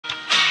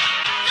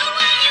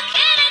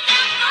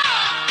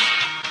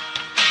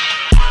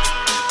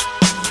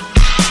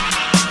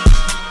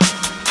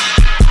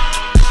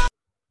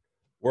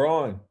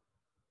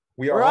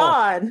We are We're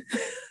on.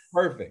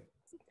 Perfect.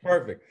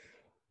 Perfect.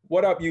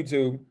 What up,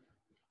 YouTube?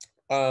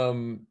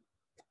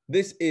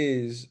 This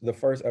is the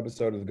first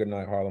episode of the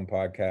Goodnight Harlem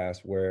podcast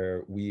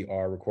where we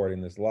are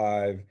recording this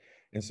live.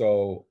 And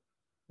so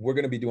we're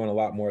going to be doing a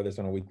lot more of this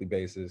on a weekly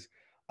basis.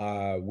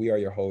 We are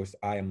your hosts.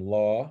 I am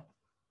Law.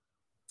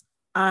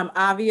 I'm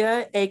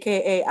Avia,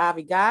 aka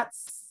Avi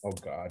Gots. Oh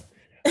God.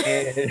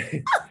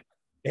 And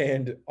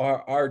and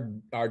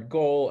our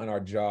goal and our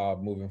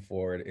job moving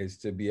forward is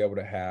to be able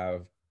to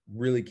have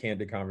really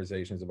candid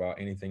conversations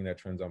about anything that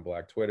trends on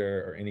Black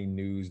Twitter or any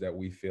news that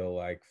we feel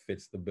like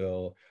fits the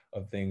bill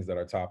of things that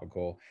are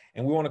topical.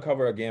 And we want to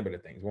cover a gambit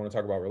of things. We want to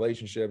talk about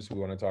relationships. We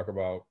want to talk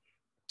about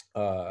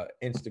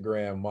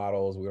Instagram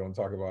models. We want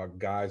to talk about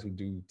guys who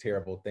do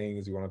terrible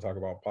things. We want to talk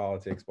about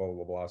politics, blah, blah,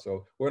 blah, blah.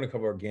 So we're going to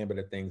cover a gambit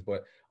of things.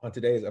 But on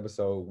today's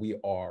episode, we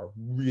are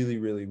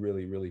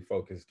really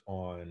focused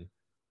on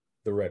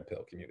the red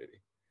pill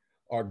community.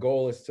 Our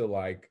goal is to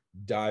like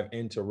dive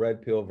into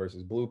red pill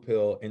versus blue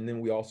pill. And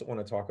then we also want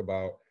to talk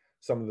about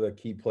some of the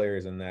key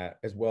players in that,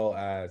 as well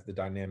as the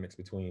dynamics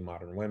between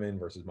modern women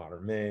versus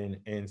modern men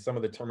and some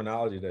of the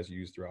terminology that's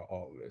used throughout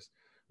all of this.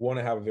 We want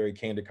to have a very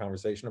candid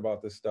conversation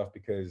about this stuff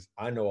because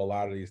I know a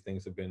lot of these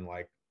things have been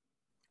like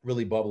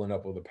really bubbling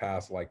up over the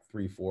past like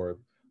 3-4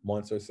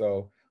 months or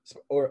so,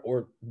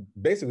 or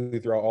basically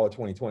throughout all of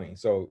 2020.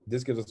 So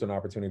this gives us an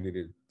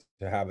opportunity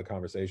to have the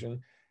conversation.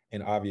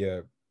 And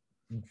Avia,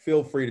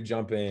 feel free to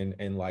jump in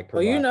and like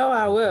provide. Oh, you know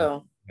I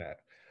will. That.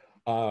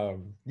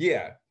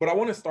 Yeah, but I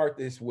want to start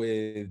this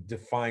with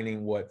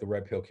defining what the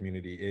red pill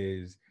community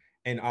is.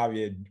 And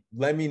Avia,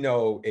 let me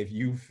know if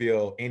you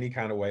feel any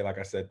kind of way, like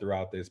I said,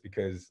 throughout this,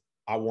 because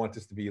I want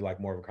this to be like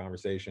more of a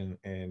conversation.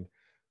 And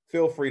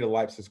feel free to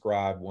like,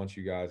 subscribe once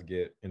you guys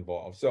get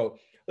involved. So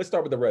let's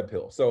start with the red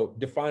pill. So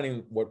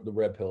defining what the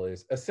red pill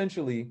is.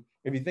 Essentially,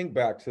 if you think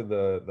back to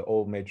the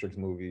old Matrix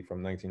movie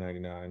from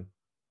 1999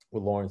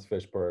 with Lawrence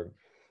Fishburne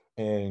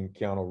and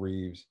Keanu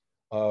Reeves,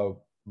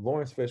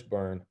 Lawrence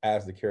Fishburne,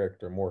 as the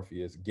character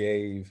Morpheus,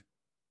 gave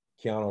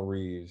Keanu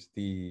Reeves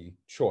the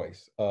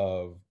choice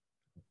of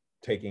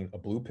taking a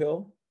blue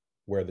pill,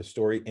 where the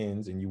story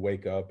ends and you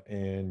wake up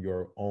in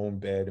your own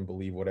bed and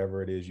believe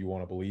whatever it is you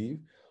want to believe,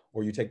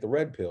 or you take the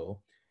red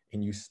pill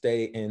and you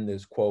stay in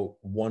this, quote,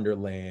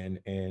 wonderland,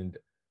 and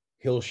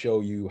he'll show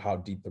you how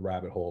deep the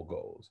rabbit hole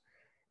goes.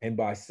 And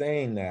by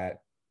saying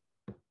that,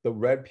 the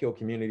red pill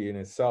community in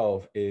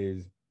itself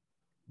is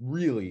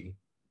really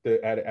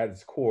at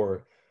its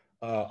core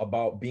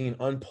about being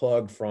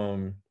unplugged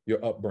from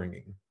your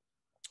upbringing,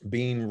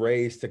 being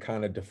raised to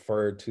kind of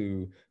defer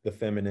to the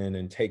feminine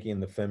and taking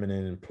the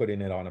feminine and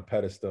putting it on a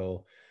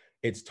pedestal.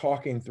 It's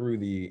talking through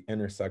the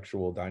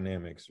intersexual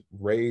dynamics,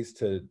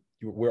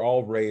 we're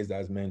all raised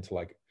as men to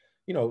like,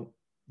 you know,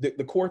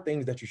 the core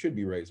things that you should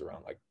be raised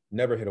around, like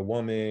never hit a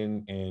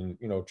woman and,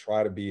 you know,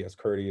 try to be as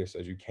courteous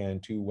as you can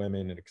to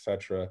women and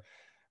etc.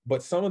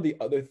 But some of the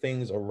other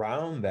things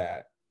around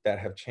that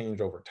have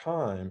changed over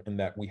time and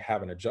that we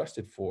haven't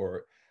adjusted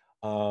for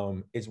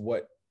is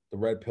what the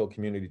red pill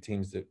community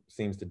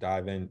seems to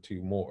dive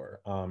into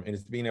more. And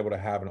it's being able to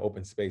have an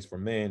open space for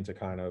men to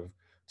kind of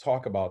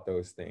talk about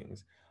those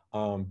things.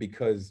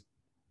 Because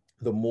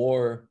the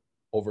more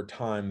over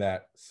time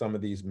that some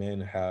of these men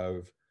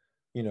have,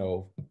 you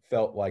know,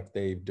 felt like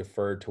they've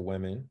deferred to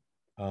women,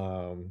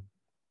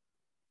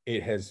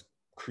 it has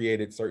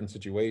created certain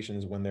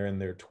situations when they're in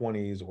their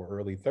 20s or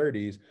early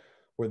 30s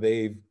where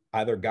they've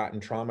either gotten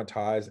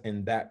traumatized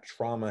and that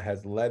trauma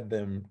has led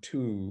them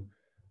to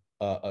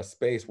a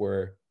space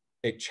where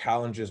it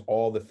challenges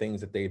all the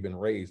things that they've been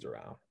raised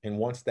around. And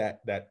once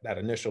that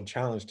initial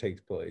challenge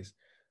takes place,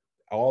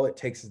 all it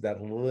takes is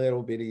that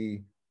little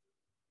bitty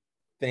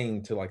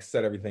thing to like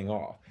set everything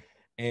off.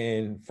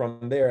 And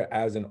from there,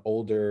 as an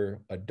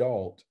older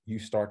adult, you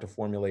start to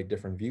formulate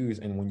different views.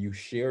 And when you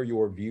share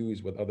your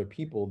views with other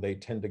people, they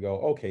tend to go,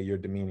 okay, you're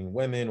demeaning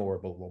women or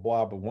blah, blah,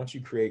 blah. But once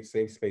you create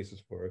safe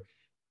spaces for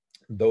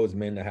those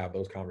men to have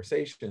those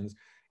conversations,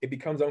 it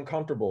becomes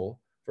uncomfortable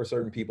for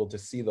certain people to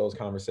see those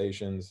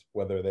conversations,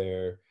 whether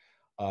they're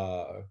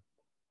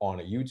on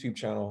a YouTube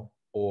channel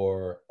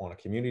or on a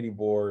community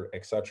board,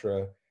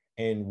 etc.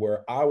 And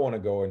where I want to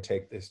go and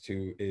take this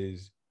to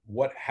is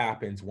what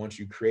happens once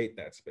you create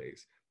that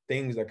space.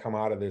 Things that come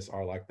out of this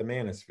are like the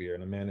manosphere,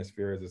 and the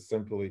manosphere is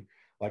simply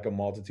like a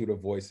multitude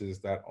of voices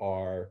that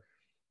are,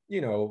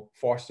 you know,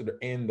 fostered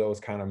in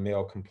those kind of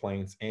male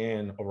complaints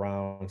and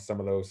around some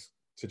of those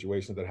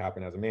situations that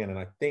happen as a man. And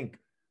I think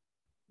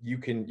you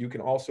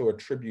can also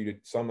attribute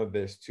some of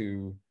this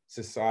to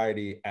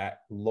society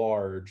at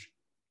large,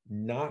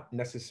 not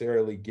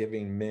necessarily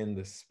giving men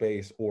the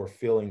space or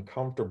feeling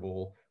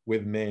comfortable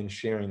with men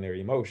sharing their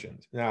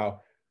emotions.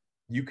 Now,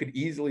 you could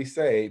easily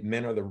say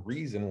men are the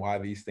reason why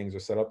these things are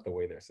set up the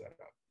way they're set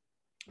up.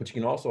 But you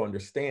can also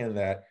understand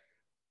that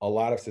a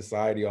lot of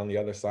society on the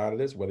other side of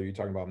this, whether you're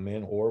talking about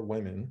men or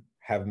women,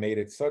 have made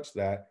it such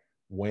that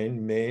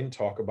when men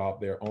talk about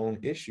their own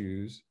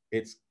issues,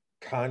 it's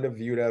kind of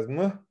viewed as,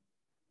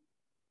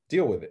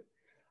 deal with it.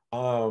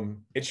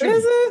 It should.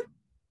 Is it?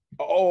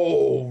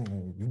 Oh,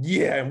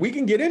 Yeah, and we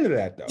can get into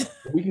that though.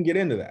 We can get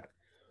into that.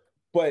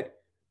 But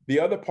the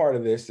other part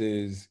of this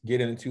is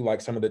getting into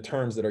like some of the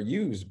terms that are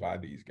used by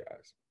these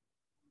guys.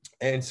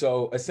 And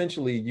so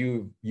essentially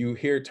you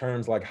hear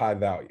terms like high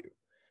value,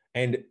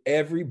 and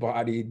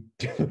everybody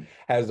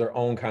has their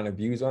own kind of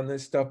views on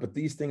this stuff, but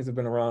these things have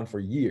been around for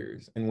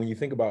years. And when you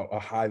think about a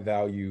high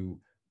value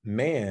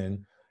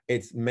man,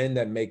 it's men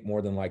that make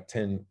more than like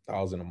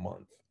 10,000 a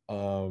month.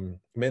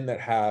 Men that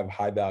have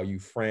high value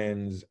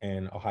friends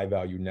and a high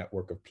value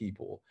network of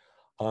people.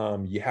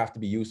 You have to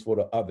be useful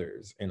to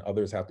others, and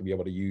others have to be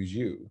able to use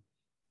you.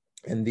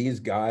 And these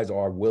guys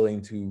are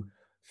willing to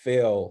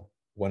fail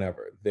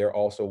whenever. They're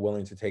also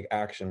willing to take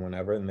action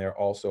whenever, and they're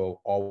also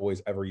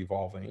always ever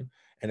evolving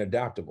and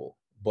adaptable.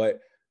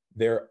 But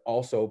they're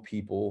also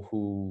people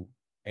who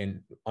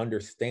and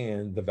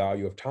understand the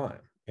value of time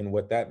and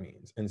what that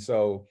means. And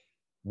so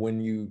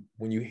when you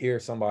hear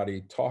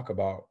somebody talk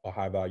about a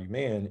high value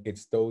man,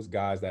 it's those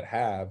guys that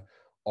have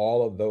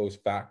all of those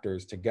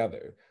factors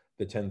together.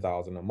 The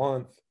 10,000 a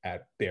month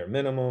at bare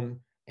minimum,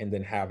 and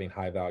then having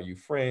high value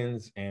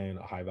friends and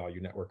a high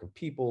value network of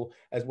people,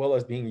 as well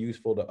as being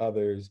useful to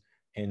others,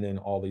 and then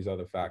all these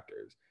other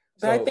factors.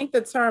 But I think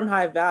the term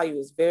high value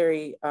is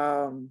very,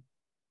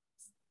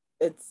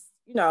 it's,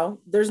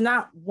 there's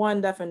not one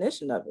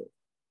definition of it.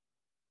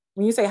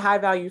 When you say high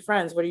value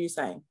friends, what are you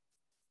saying?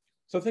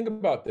 So think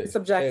about this. It's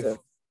subjective.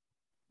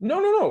 No. I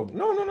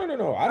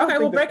don't okay,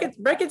 well, break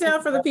it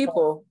down for the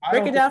people.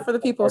 Break it down for the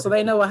people so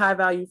they know what high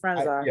value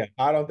friends are. Yeah,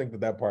 I don't think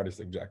that part is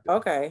subjective.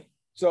 Okay.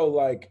 So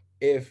like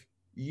if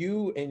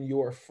you and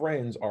your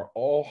friends are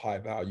all high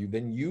value,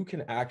 then you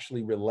can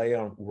actually rely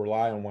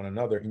on one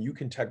another, and you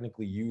can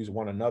technically use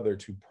one another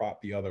to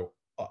prop the other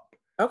up.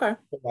 Okay.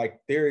 But like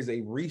there is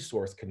a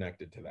resource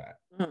connected to that.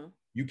 Mm-hmm.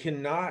 You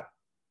cannot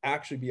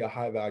actually be a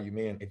high value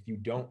man if you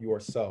don't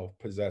yourself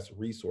possess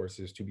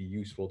resources to be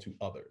useful to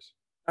others.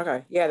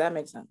 Okay. Yeah, that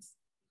makes sense.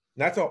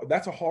 That's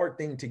a hard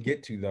thing to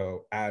get to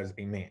though as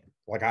a man.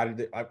 Like I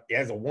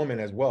as a woman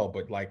as well,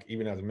 but like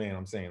even as a man,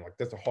 I'm saying like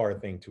that's a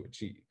hard thing to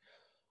achieve.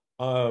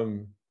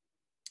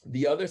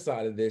 The other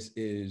side of this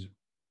is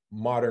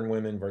modern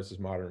women versus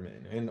modern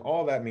men. And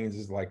all that means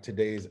is like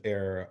today's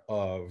era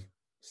of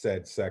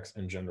said sex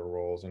and gender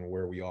roles and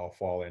where we all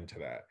fall into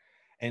that.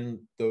 And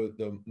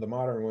the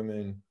modern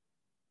women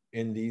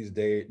in this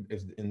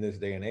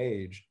day and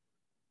age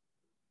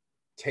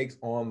takes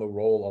on the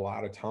role a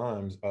lot of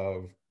times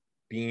of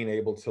being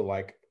able to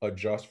like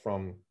adjust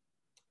from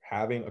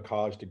having a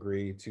college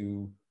degree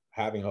to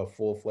having a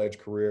full-fledged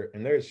career.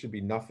 And there should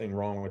be nothing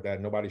wrong with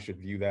that. Nobody should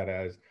view that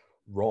as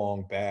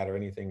wrong, bad, or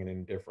anything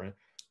indifferent.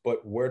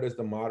 But where does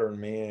the modern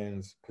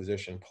man's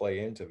position play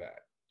into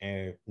that?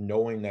 And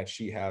knowing that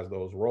she has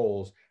those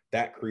roles,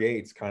 that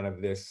creates kind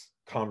of this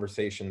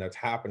conversation that's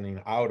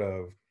happening out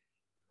of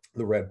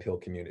the red pill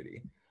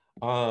community.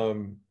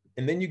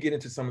 And then you get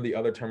into some of the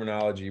other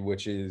terminology,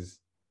 which is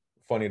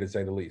funny to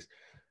say the least.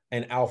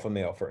 An alpha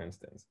male, for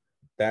instance,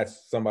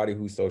 that's somebody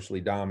who's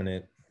socially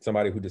dominant,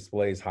 somebody who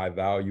displays high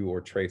value or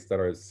traits that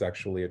are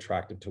sexually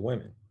attractive to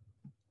women.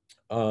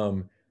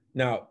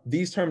 Now,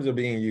 these terms are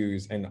being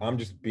used, and I'm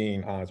just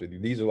being honest with you,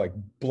 these are like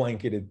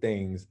blanketed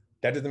things.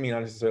 That doesn't mean I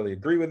necessarily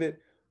agree with it,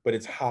 but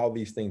it's how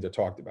these things are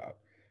talked about.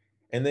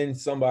 And then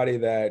somebody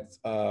that's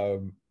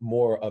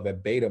more of a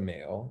beta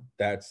male,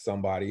 that's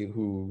somebody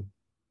who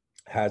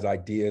has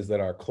ideas that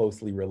are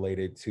closely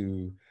related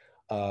to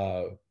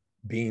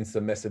being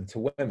submissive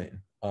to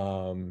women.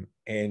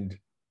 And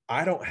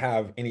I don't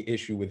have any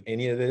issue with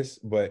any of this,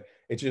 but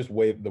it's just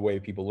the way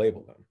people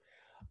label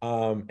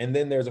them. And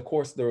then there's, of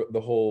course,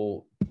 the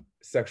whole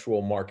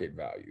sexual market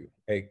value,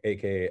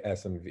 aka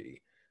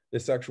SMV. The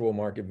sexual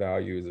market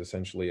value is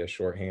essentially a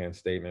shorthand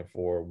statement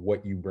for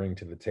what you bring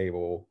to the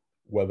table,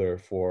 whether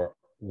for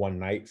one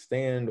night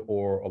stand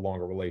or a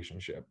longer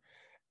relationship.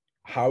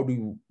 How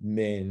do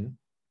men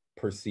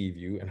perceive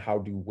you, and how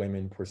do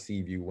women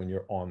perceive you when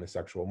you're on the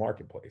sexual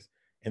marketplace?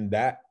 And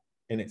that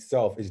in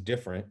itself is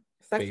different.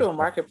 Sexual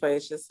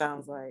marketplace just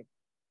sounds like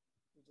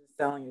you're just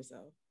selling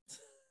yourself.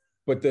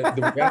 But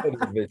the reality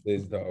of it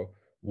is, though,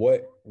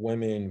 what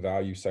women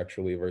value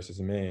sexually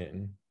versus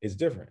men is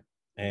different.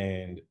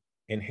 And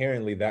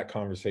inherently, that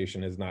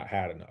conversation is not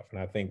had enough. And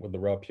I think what the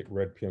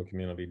red pill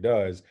community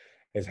does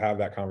is have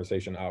that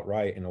conversation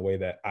outright in a way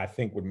that I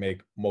think would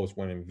make most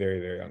women very,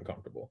 very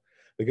uncomfortable,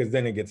 because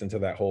then it gets into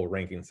that whole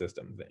ranking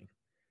system thing.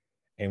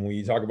 And when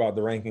you talk about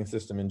the ranking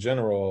system in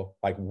general,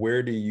 like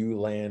where do you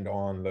land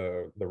on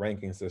the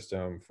ranking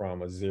system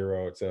from a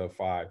 0 to a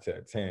 5 to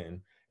a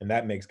 10? And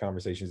that makes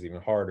conversations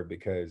even harder,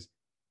 because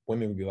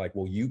women would be like,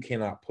 well, you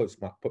cannot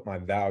put my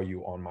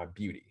value on my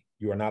beauty.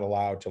 You are not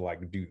allowed to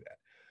like do that.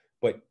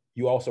 But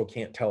you also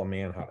can't tell a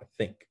man how to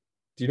think.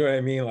 Do you know what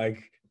I mean?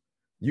 Like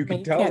you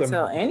can tell them. You can't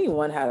tell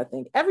anyone how to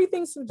think.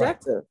 Everything's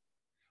subjective.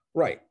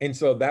 Right. And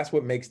so that's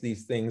what makes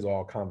these things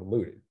all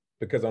convoluted.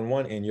 Because on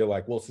one end, you're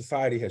like, well,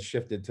 society has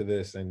shifted to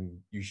this and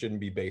you shouldn't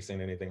be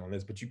basing anything on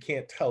this, but you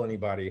can't tell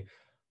anybody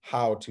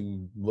how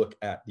to look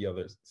at the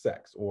other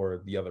sex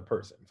or the other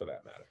person for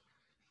that matter.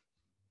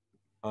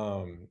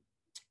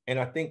 And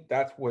I think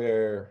that's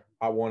where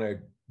I want to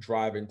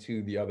drive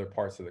into the other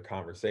parts of the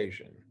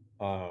conversation.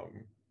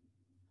 Um,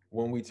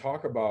 when we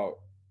talk about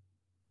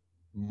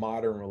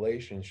modern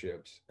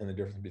relationships and the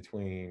difference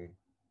between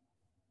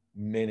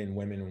men and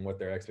women and what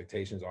their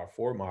expectations are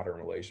for modern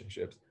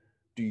relationships,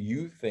 do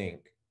you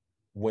think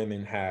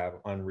women have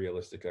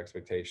unrealistic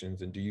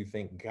expectations? And do you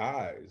think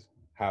guys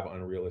have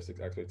unrealistic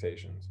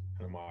expectations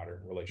in a modern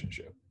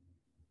relationship?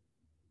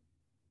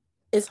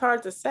 It's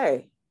hard to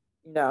say,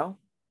 you know,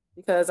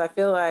 because I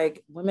feel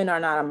like women are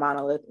not a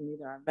monolith and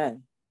neither are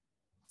men.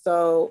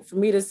 So for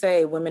me to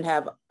say women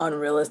have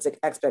unrealistic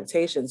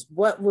expectations,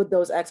 what would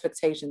those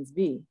expectations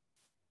be?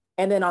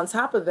 And then on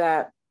top of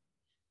that,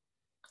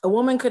 a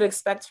woman could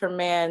expect her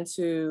man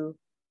to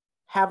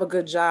have a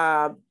good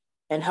job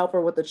and help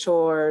her with the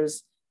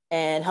chores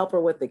and help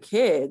her with the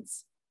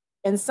kids.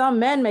 And some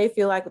men may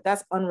feel like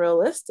that's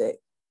unrealistic.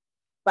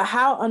 But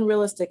how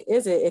unrealistic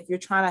is it if you're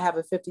trying to have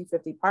a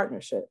 50-50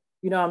 partnership?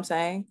 You know what I'm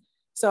saying?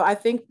 So I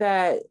think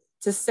that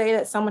to say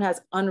that someone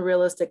has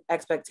unrealistic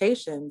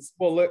expectations.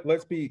 Well,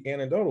 let's be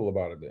anecdotal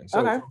about it then. So,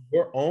 Okay.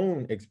 your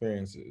own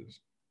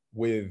experiences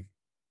with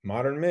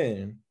modern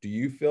men, do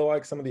you feel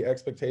like some of the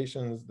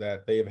expectations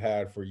that they've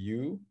had for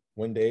you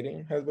when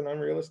dating has been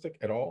unrealistic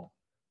at all?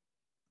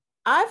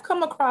 I've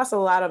come across a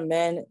lot of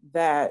men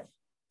that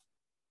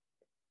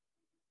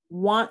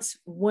want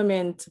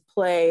women to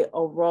play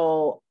a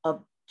role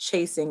of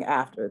chasing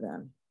after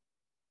them.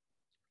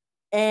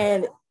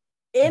 And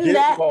in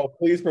that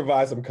please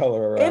provide some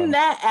color around in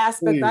that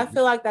aspect, please. I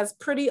feel like that's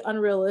pretty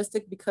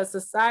unrealistic because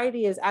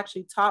society has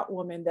actually taught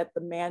women that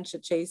the man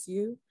should chase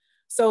you.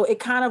 So it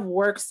kind of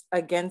works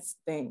against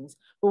things.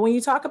 But when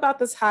you talk about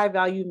this high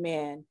value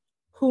man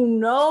who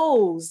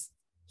knows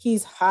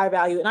he's high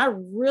value, and I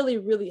really,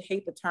 really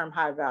hate the term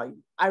high value.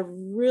 I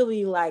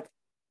really like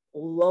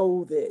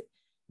loathe it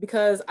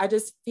because I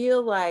just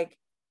feel like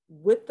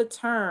with the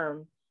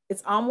term,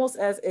 it's almost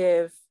as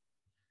if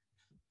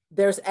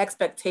there's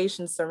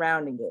expectations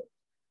surrounding it.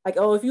 Like,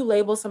 oh, if you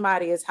label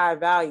somebody as high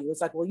value,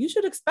 it's like, well, you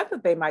should expect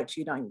that they might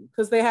cheat on you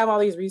because they have all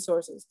these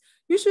resources.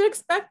 You should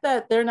expect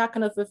that they're not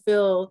going to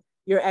fulfill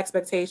your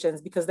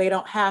expectations because they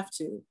don't have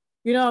to.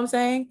 You know what I'm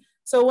saying?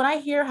 So when I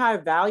hear high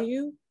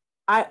value,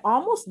 I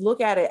almost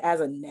look at it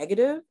as a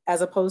negative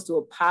as opposed to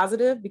a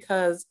positive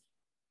because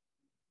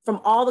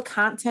from all the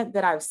content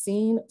that I've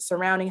seen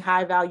surrounding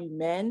high value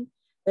men,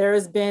 there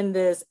has been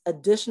this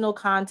additional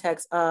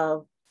context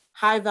of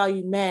high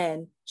value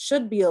men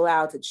should be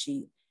allowed to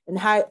cheat and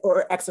high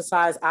or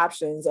exercise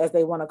options as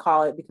they want to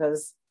call it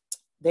because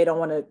they don't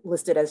want to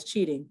list it as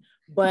cheating,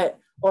 but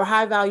or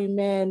high value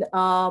men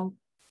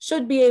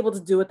should be able to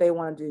do what they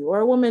want to do, or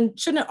a woman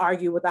shouldn't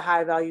argue with a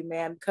high value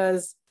man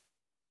because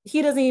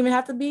he doesn't even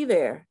have to be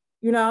there,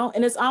 you know.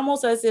 And it's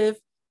almost as if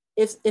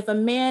a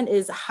man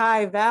is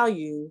high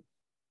value,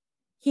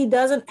 he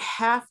doesn't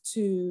have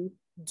to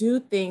do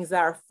things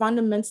that are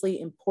fundamentally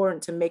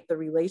important to make the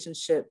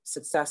relationship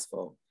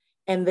successful.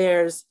 And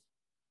there's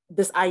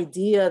this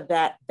idea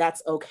that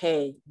that's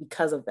okay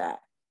because of that.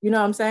 You know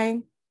what I'm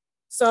saying?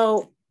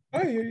 So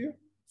I hear you.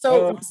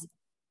 So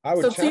I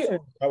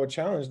would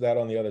challenge that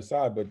on the other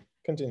side, but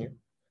continue.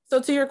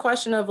 So to your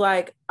question of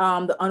like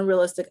the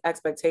unrealistic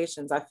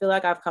expectations, I feel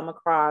like I've come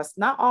across,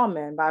 not all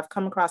men, but I've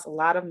come across a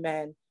lot of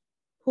men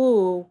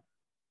who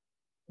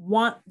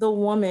want the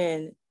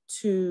woman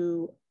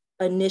to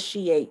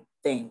initiate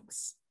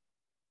things.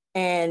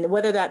 And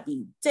whether that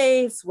be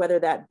dates, whether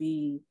that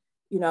be,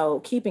 you know,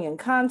 keeping in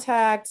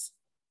contact,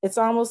 it's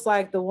almost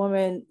like the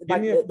woman,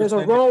 like there's a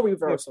role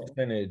reversal.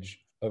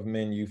 Percentage of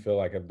men you feel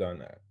like have done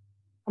that?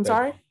 I'm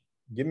sorry?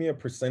 Give me a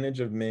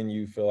percentage of men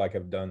you feel like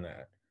have done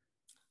that.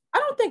 I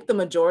don't think the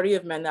majority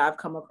of men that I've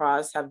come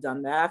across have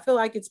done that. I feel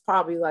like it's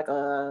probably like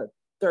a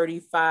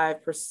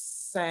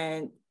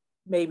 35%,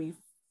 maybe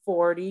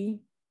 40.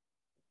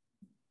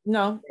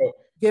 No,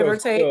 give or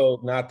take.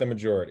 Not the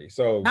majority.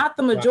 So not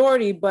the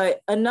majority,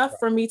 but enough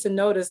for me to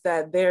notice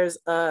that there's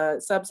a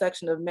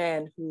subsection of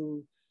men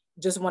who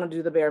just want to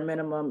do the bare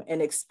minimum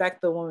and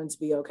expect the woman to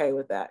be okay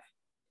with that.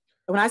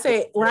 When I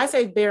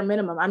say bare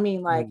minimum, I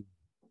mean like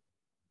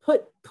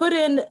put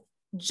in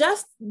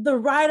just the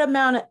right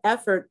amount of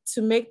effort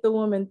to make the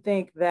woman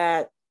think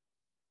that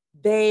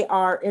they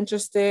are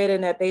interested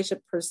and that they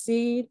should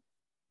proceed,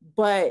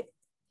 but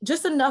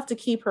just enough to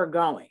keep her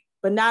going,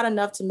 but not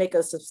enough to make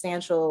a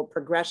substantial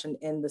progression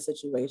in the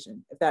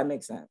situation, if that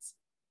makes sense.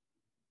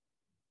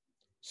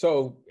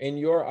 So in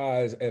your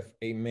eyes, if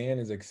a man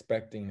is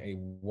expecting a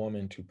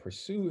woman to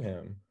pursue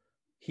him,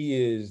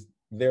 he is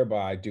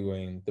thereby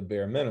doing the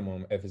bare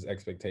minimum if his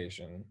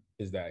expectation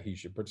is that he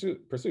should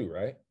pursue,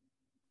 right?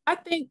 I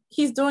think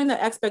he's doing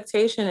the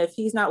expectation if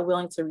he's not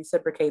willing to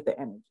reciprocate the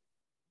energy.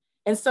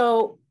 And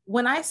so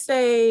when I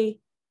say,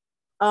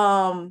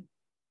 I'm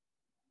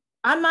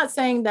not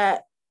saying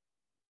that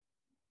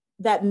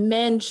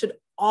men should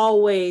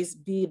always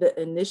be the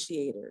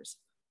initiators.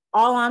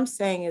 All I'm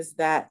saying is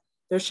that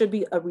there should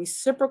be a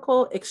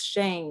reciprocal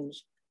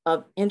exchange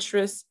of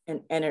interest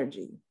and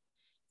energy.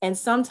 And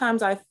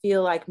sometimes I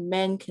feel like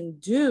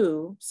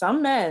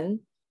some men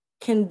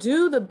can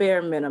do the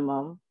bare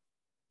minimum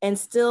and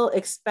still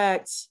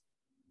expect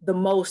the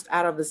most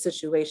out of the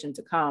situation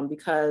to come.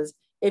 Because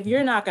if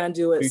you're not going to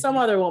do it, some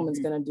other woman's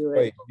going to do it.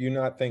 Wait, do you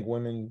not think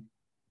women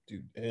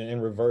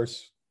in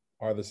reverse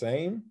are the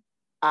same?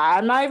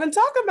 I'm not even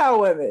talking about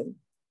women.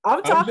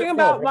 I'm talking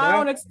about my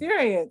own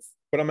experience.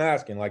 But I'm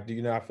asking, like, do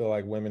you not feel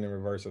like women in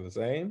reverse are the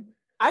same?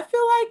 I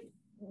feel like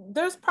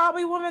there's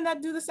probably women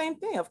that do the same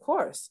thing. Of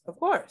course,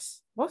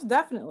 most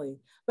definitely.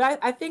 But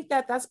I think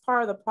that that's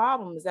part of the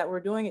problem, is that we're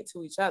doing it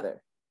to each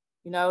other,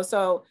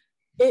 so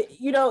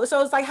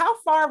so it's like, how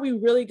far are we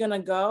really going to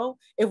go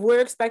if we're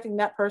expecting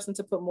that person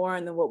to put more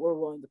in than what we're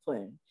willing to put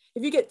in?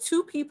 If you get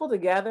two people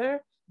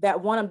together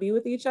that want to be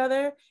with each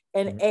other,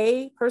 and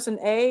person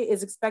A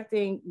is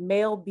expecting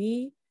male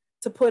B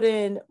to put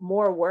in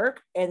more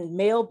work, and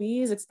male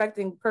B is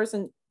expecting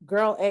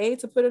girl A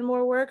to put in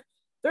more work,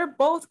 they're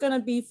both going to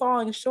be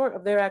falling short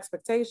of their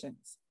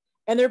expectations.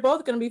 And they're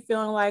both going to be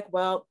feeling like,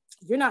 well,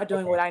 you're not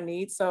doing what I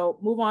need, so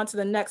move on to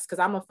the next, because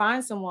I'm going to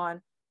find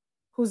someone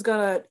who's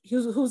gonna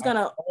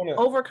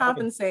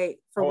overcompensate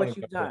for what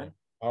you've done.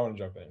 I want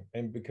to jump in.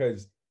 And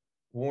because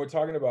when we're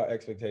talking about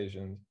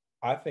expectations,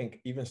 I think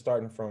even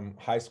starting from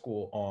high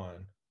school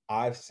on,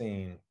 I've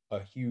seen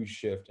a huge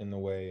shift in the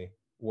way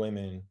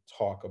women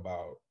talk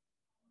about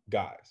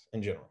guys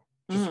in general,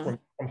 just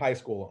from high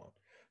school on.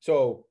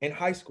 So in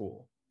high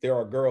school, there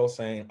are girls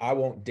saying, I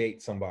won't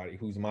date somebody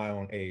who's my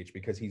own age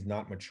because he's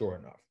not mature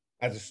enough,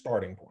 as a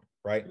starting point,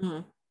 right?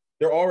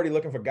 They're already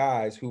looking for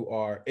guys who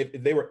are,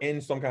 if they were in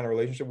some kind of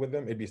relationship with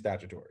them, it'd be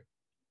statutory,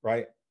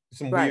 right?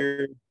 Some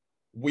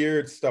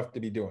weird stuff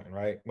to be doing,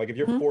 right? Like if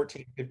you're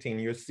 14, 15,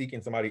 you're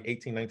seeking somebody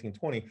 18, 19,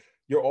 20,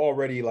 you're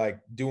already like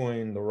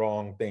doing the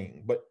wrong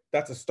thing, but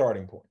that's a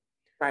starting point.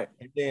 Right.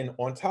 And then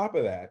on top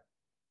of that,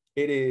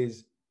 it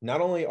is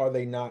not only are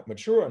they not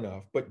mature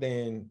enough, but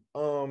then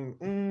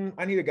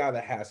I need a guy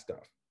that has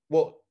stuff.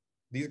 Well,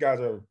 these guys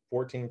are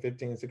 14,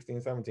 15,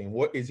 16, 17.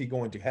 What is he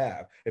going to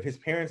have? If his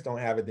parents don't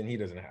have it, then he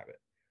doesn't have it.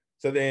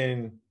 So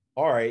then,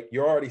 all right,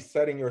 you're already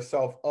setting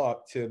yourself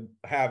up to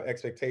have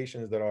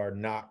expectations that are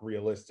not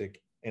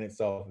realistic in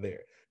itself there.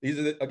 These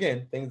are,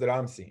 again, things that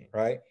I'm seeing,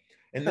 right?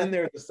 And then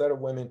there's a set of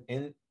women,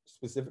 in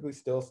specifically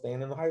still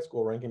staying in the high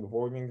school ranking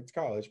before we even get to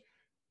college.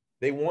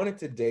 They wanted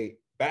to date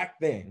back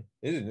then.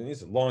 This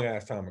is a long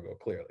ass time ago,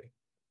 clearly.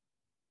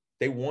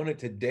 They wanted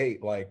to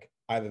date like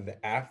either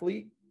the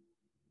athlete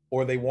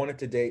or they wanted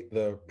to date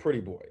the pretty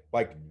boy.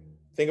 Like,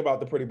 think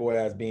about the pretty boy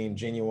as being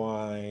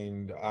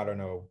Genuine, I don't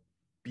know,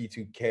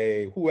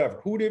 B2K,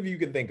 whoever you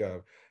can think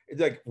of.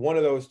 It's like one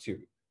of those two.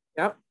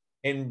 Yep.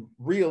 And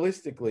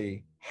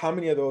realistically, how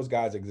many of those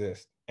guys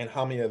exist? And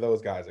how many of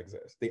those guys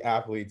exist? The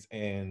athletes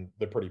and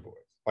the pretty boys.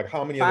 Like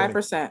how many?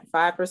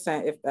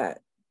 5%, if that.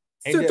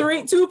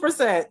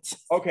 2%.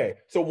 Okay,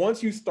 so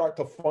once you start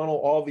to funnel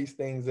all these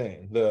things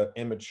in, the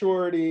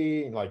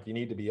immaturity, like you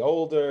need to be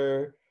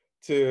older,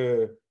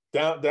 to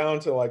down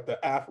to like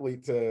the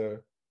athlete to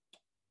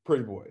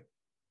pretty boy,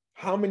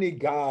 how many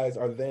guys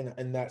are then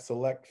in that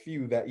select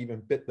few that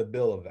even fit the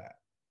bill of that?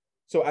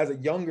 So as a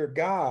younger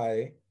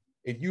guy,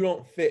 if you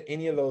don't fit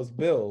any of those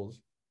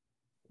bills,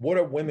 what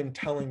are women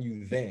telling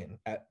you then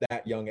at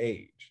that young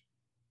age?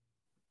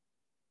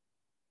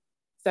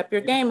 Step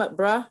your game up,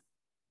 bruh.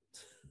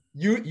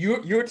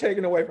 You're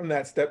taking away from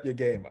that, step your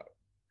game up.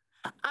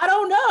 I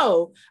don't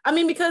know. I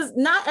mean, because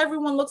not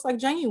everyone looks like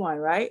Genuine,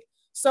 right?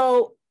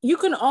 So you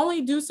can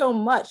only do so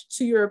much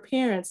to your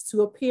appearance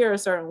to appear a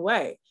certain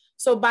way.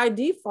 So by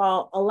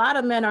default, a lot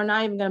of men are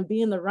not even going to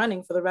be in the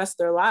running for the rest of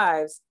their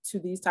lives to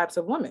these types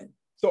of women.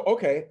 So,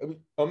 okay,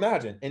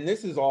 imagine, and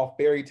this is all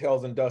fairy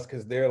tales and dust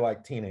because they're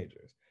like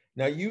teenagers.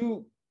 Now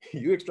you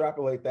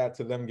extrapolate that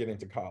to them getting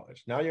to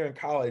college. Now you're in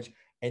college,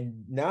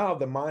 and now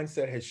the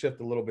mindset has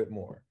shifted a little bit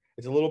more.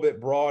 It's a little bit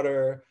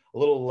broader, a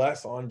little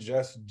less on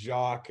just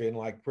jock and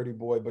like pretty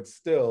boy, but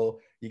still,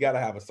 you got to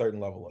have a certain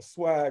level of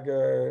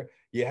swagger.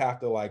 You have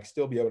to like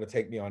still be able to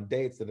take me on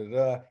dates,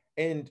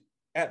 And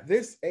at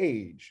this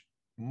age,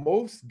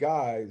 most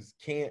guys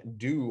can't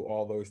do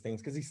all those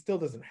things because he still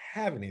doesn't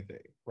have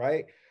anything,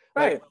 right?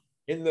 Right. Like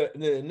in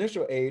the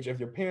initial age, if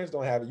your parents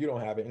don't have it, you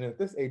don't have it. And at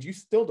this age, you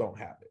still don't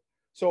have it.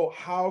 So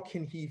how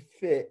can he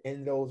fit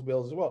in those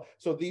bills as well?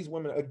 So these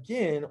women,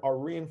 again, are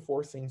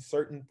reinforcing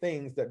certain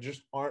things that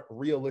just aren't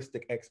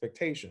realistic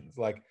expectations.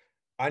 Like,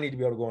 I need to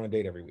be able to go on a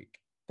date every week.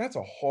 That's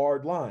a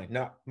hard line.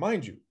 Now,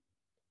 mind you,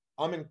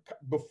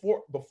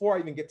 before I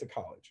even get to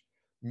college,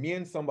 me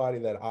and somebody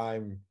that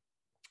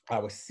I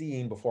was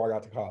seeing before I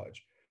got to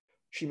college,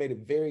 she made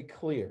it very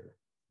clear,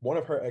 one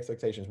of her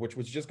expectations, which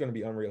was just going to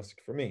be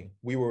unrealistic for me.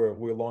 We were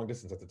long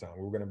distance at the time.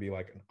 We were going to be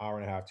like an hour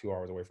and a half, 2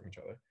 hours away from each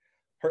other.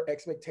 Her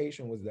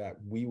expectation was that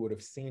we would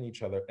have seen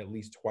each other at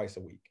least twice a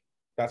week.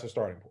 That's a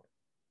starting point.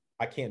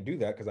 I can't do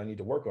that because I need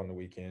to work on the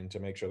weekend to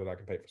make sure that I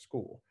can pay for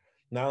school.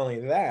 Not only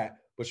that,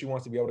 but she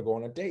wants to be able to go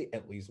on a date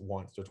at least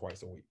once or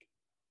twice a week.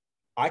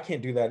 I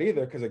can't do that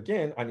either because,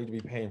 again, I need to be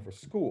paying for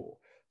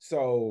school.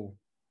 So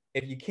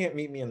if you can't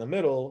meet me in the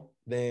middle,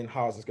 then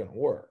how is this going to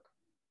work?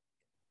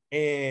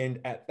 And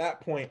at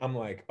that point, I'm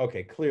like,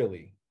 okay,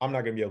 clearly I'm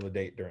not gonna be able to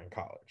date during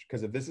college.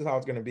 Because if this is how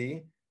it's gonna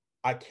be,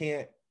 I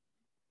can't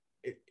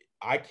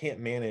I can't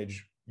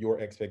manage your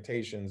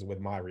expectations with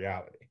my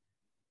reality.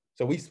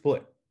 So we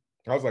split.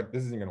 I was like,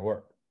 this isn't gonna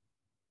work.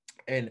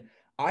 And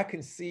I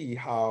can see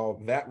how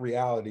that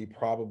reality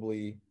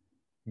probably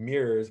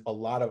mirrors a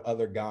lot of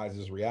other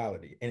guys'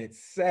 reality. And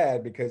it's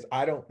sad because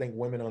I don't think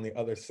women on the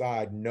other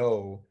side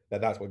know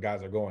that that's what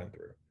guys are going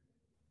through.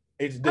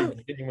 It's they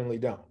genuinely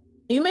don't.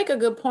 You make a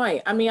good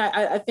point. I mean,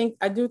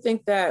 I do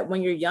think that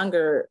when you're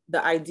younger,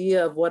 the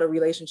idea of what a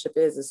relationship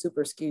is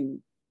super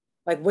skewed.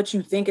 Like what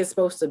you think is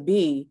supposed to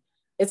be.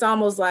 It's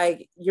almost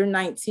like you're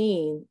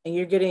 19 and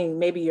you're getting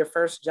maybe your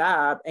first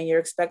job and you're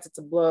expected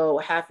to blow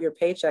half your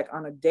paycheck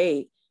on a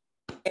date.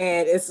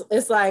 And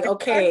it's like,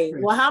 okay,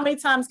 well, how many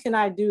times can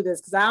I do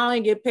this? Because I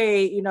only get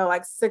paid, you know,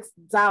 like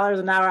 $6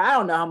 an hour. I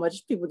don't know how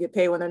much people get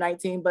paid when they're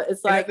 19, but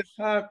it's like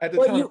at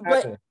the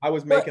time I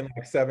was making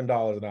like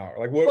 $7 an hour.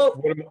 Like what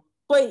am I?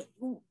 But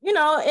you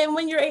know, and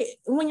when you're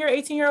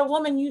 18-year-old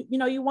woman, you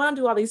know, you want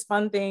to do all these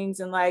fun things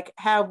and like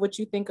have what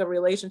you think a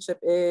relationship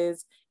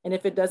is. And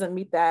if it doesn't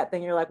meet that,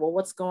 then you're like, well,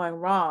 what's going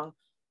wrong?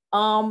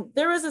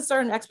 There is a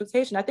certain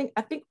expectation. I think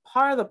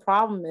part of the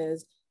problem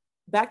is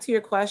back to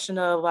your question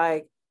of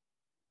like,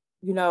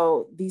 you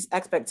know, these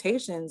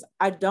expectations.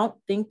 I don't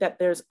think that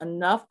there's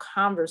enough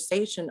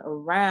conversation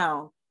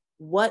around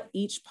what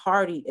each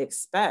party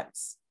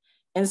expects.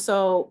 And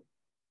so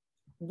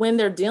when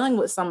they're dealing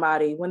with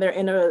somebody, when they're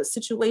in a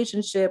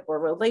situationship or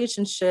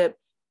relationship,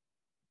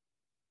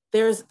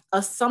 there's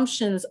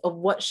assumptions of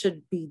what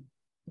should be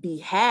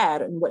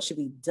had and what should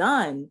be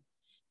done.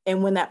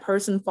 And when that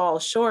person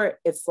falls short,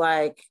 it's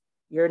like,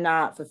 you're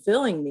not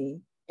fulfilling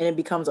me, and it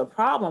becomes a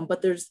problem.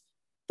 But there's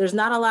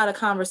not a lot of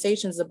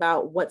conversations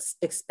about what's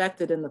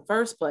expected in the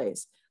first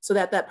place, so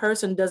that that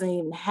person doesn't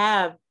even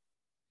have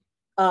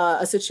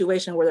a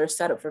situation where they're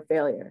set up for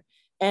failure.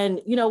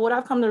 And, you know, what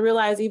I've come to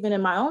realize, even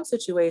in my own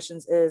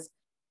situations, is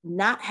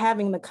not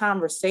having the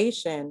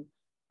conversation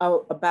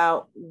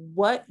about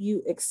what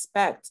you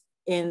expect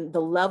in the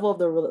level of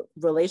the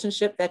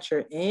relationship that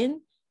you're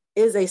in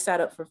is a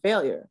setup for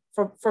failure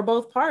for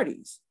both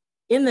parties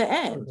in the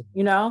end,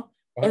 you know?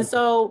 And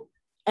so,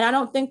 and I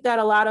don't think that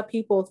a lot of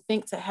people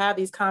think to have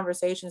these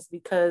conversations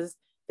because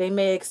they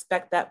may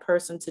expect that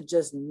person to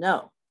just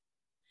know.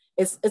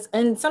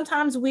 And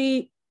sometimes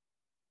we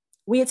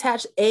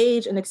attach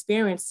age and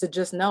experience to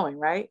just knowing,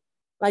 right?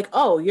 Like,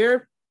 oh,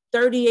 you're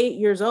 38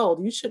 years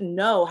old. You should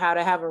know how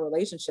to have a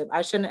relationship.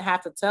 I shouldn't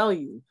have to tell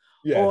you.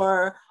 Yes.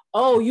 Or,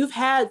 oh, you've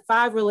had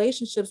 5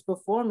 relationships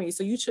before me,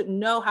 so you should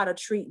know how to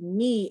treat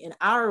me in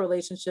our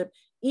relationship,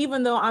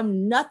 even though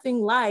I'm nothing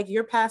like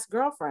your past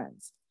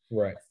girlfriends.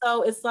 Right.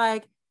 So it's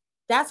like,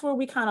 that's where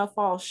we kind of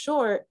fall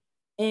short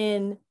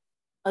in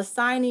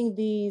assigning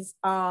these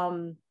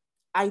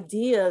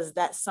ideas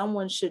that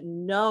someone should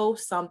know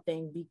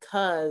something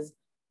because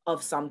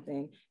of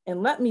something.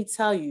 And let me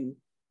tell you,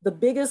 the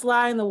biggest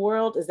lie in the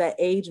world is that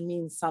age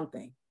means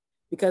something.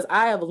 Because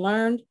I have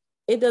learned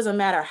it doesn't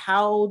matter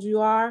how old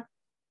you are,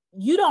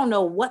 you don't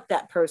know what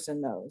that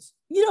person knows.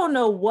 You don't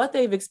know what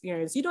they've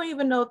experienced. You don't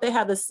even know if they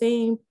have the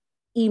same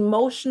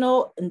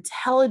emotional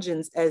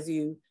intelligence as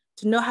you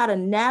to know how to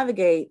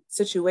navigate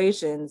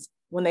situations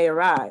when they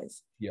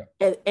arise. Yeah.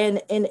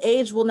 And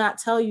age will not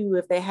tell you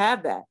if they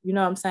have that. You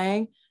know what I'm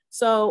saying?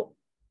 So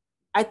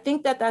I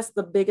think that that's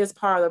the biggest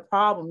part of the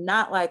problem,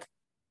 not like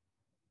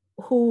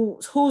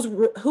whose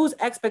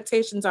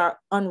expectations are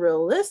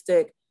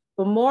unrealistic,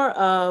 but more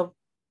of,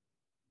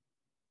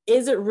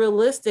 is it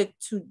realistic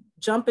to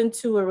jump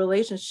into a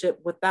relationship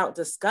without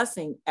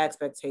discussing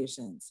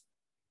expectations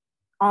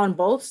on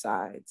both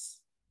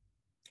sides?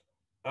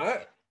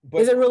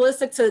 Is it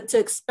realistic to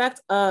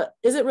expect a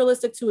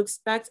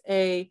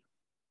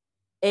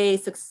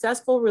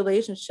successful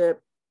relationship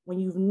when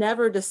you've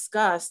never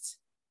discussed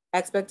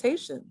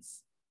expectations?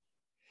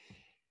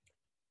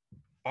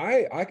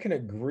 I can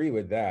agree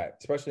with that,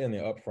 especially in the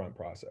upfront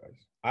process.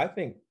 I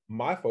think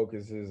my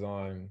focus is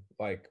on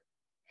like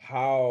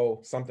how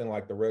something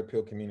like the red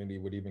pill community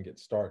would even get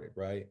started,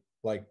 right?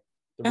 Like,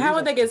 how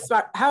would they get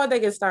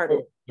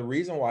started? The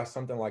reason why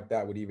something like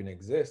that would even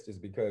exist is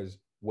because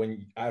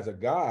when, as a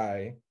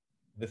guy,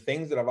 the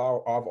things that I've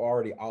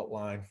already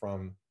outlined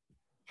from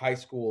high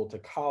school to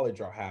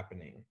college are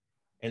happening.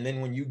 And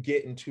then when you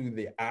get into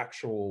the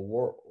actual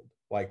world,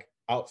 like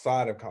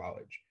outside of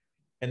college,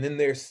 and then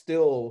there's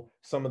still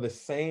some of the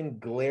same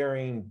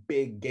glaring,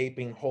 big,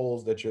 gaping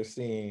holes that you're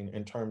seeing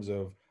in terms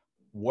of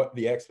what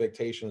the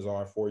expectations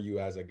are for you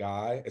as a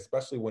guy,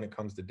 especially when it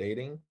comes to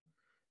dating.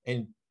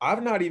 And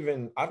I've not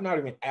even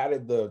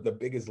added the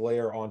biggest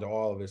layer onto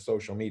all of it,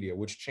 social media,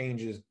 which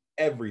changes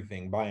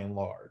everything by and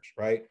large,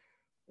 right?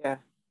 Yeah.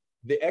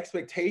 The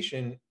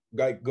expectation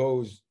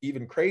goes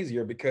even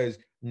crazier because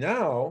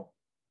now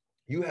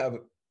you have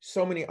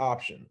so many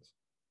options.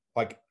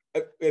 Like,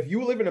 if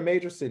you live in a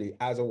major city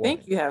as a woman, I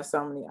think you have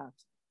so many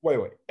options. Wait.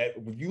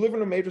 If you live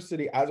in a major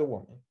city as a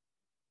woman,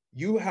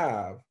 you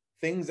have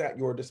things at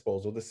your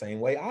disposal the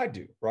same way I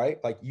do,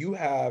 right? Like, you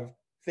have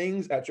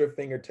things at your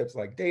fingertips,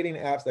 like dating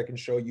apps that can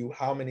show you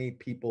how many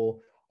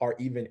people are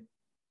even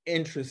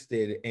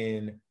interested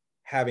in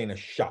having a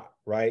shot,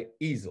 right?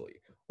 Easily.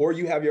 Or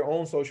you have your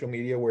own social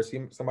media where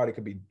somebody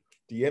could be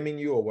DMing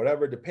you or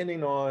whatever,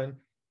 depending on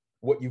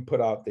what you put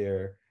out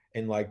there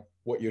and like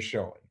what you're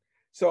showing.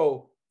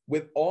 So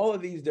with all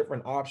of these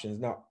different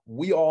options, now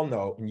we all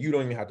know, and you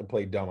don't even have to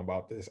play dumb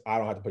about this. I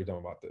don't have to play dumb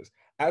about this.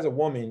 As a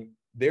woman,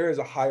 there is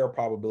a higher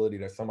probability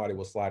that somebody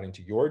will slide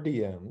into your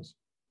DMs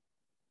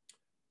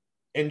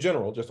in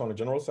general, just on a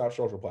general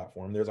social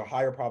platform. There's a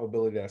higher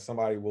probability that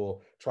somebody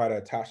will try to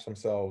attach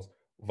themselves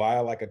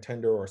via like a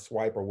Tinder or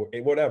swipe or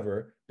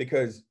whatever,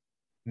 because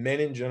men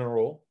in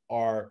general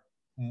are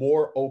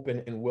more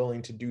open and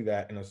willing to do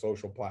that in a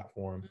social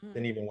platform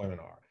than even women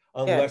are,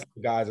 unless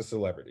the guy's a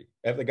celebrity.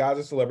 If the guy's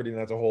a celebrity, then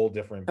that's a whole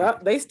different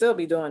they still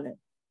be doing it.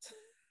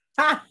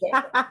 How did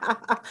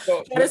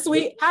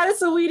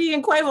Saweetie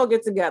and Quavo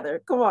get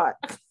together? Come on.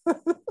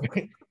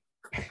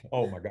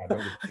 Oh my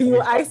God. You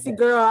icy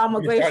girl, I'm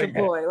a glacier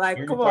boy.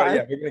 Like, come on.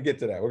 Yeah, we're gonna get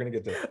to that.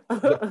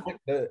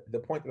 The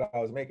point that I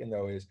was making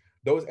though is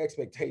those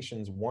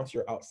expectations, once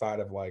you're outside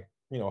of like,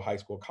 high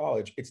school,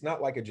 college, it's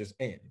not like it just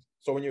ends.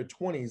 So in your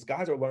 20s,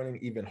 guys are learning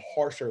even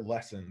harsher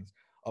lessons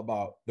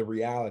about the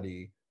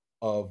reality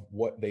of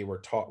what they were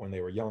taught when they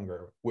were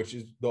younger, which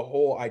is the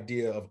whole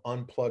idea of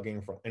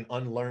unplugging from and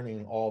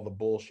unlearning all the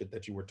bullshit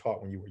that you were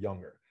taught when you were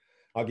younger.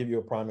 I'll give you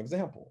a prime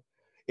example.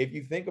 If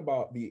you think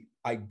about the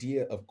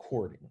idea of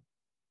courting,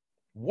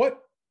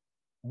 what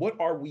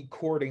are we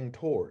courting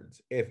towards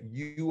if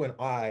you and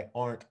I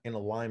aren't in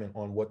alignment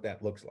on what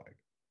that looks like?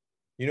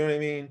 You know what I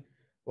mean?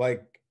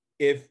 Like,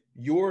 if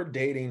you're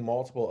dating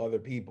multiple other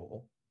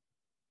people,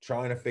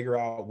 trying to figure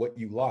out what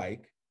you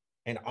like,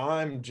 and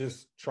I'm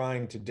just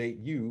trying to date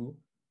you,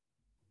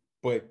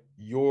 but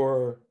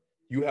you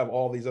have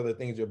all these other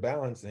things you're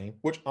balancing,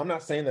 which I'm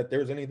not saying that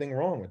there's anything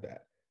wrong with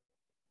that.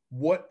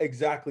 What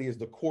exactly is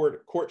the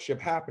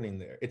courtship happening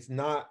there? It's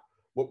not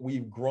what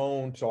we've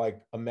grown to like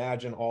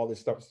imagine all this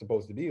stuff is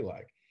supposed to be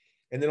like.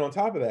 And then on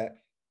top of that,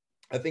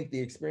 I think the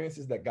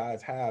experiences that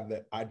guys have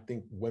that I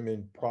think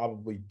women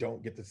probably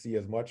don't get to see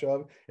as much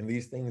of, and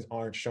these things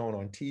aren't shown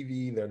on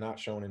TV, they're not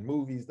shown in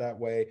movies that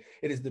way.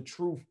 It is the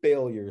true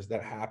failures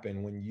that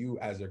happen when you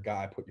as a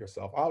guy put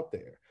yourself out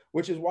there,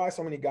 which is why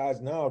so many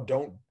guys now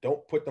don't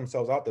put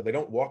themselves out there. They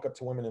don't walk up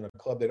to women in a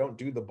club. They don't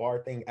do the bar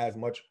thing as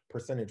much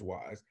percentage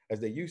wise as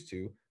they used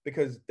to,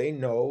 because they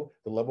know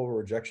the level of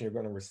rejection you're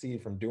going to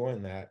receive from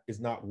doing that is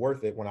not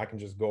worth it when I can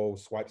just go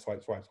swipe,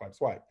 swipe, swipe, swipe,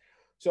 swipe.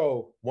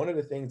 So one of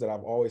the things that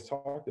I've always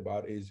talked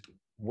about is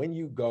when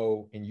you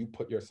go and you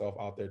put yourself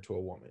out there to a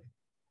woman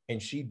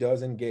and she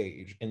does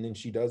engage and then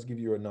she does give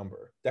you a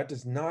number, that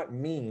does not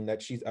mean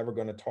that she's ever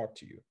going to talk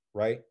to you,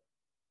 right?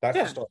 That's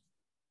the start.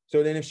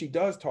 So then if she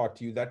does talk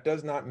to you, that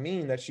does not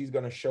mean that she's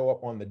going to show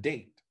up on the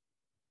date.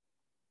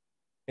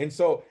 And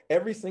so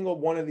every single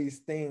one of these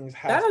things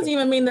that doesn't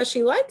even mean that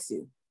she likes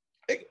you.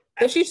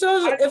 If she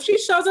shows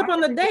up on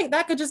the date,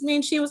 that could just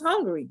mean she was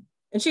hungry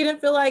and she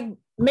didn't feel like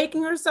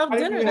making herself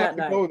dinner that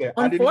night.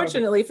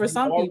 Unfortunately for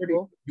some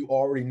people. You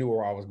already knew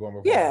where I was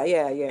going before.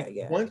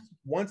 Yeah.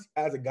 Once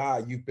as a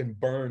guy, you've been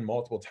burned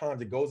multiple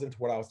times. It goes into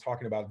what I was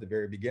talking about at the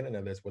very beginning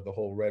of this with the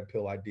whole red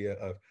pill idea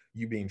of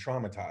you being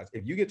traumatized.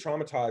 If you get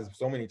traumatized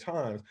so many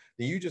times,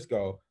 then you just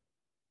go,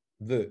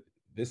 this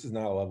is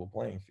not a level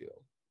playing field.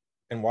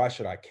 And why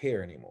should I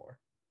care anymore?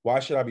 Why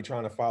should I be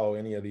trying to follow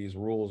any of these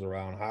rules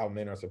around how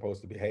men are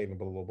supposed to behave and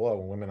blah, blah, blah,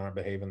 when women aren't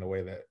behaving the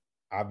way that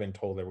I've been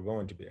told they were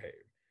going to behave,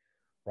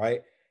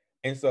 right?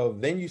 And so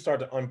then you start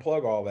to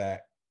unplug all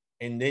that,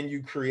 and then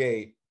you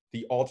create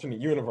the alternate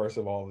universe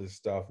of all this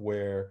stuff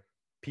where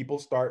people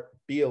start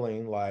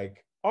feeling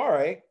like, all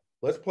right,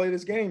 let's play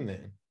this game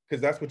then,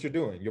 because that's what you're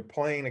doing. You're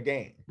playing a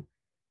game.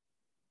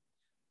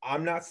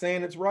 I'm not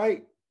saying it's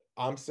right.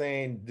 I'm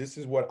saying this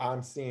is what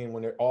I'm seeing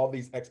when all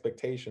these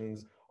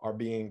expectations are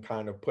being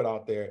kind of put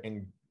out there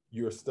and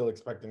you're still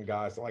expecting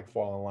guys to like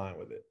fall in line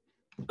with it.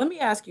 Let me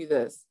ask you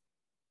this.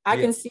 I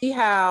can see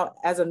how,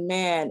 as a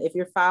man, if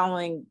you're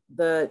following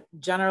the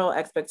general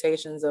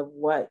expectations of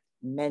what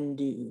men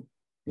do,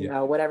 you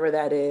know, whatever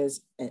that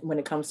is, when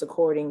it comes to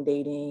courting,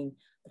 dating,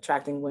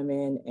 attracting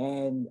women,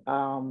 and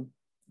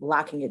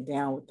locking it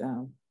down with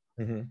them.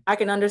 Mm-hmm. I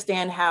can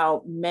understand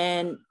how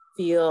men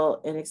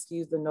feel, and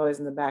excuse the noise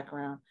in the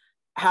background,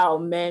 how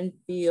men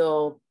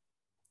feel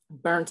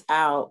burnt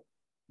out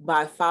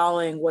by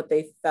following what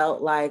they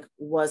felt like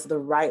was the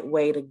right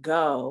way to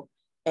go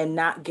and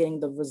not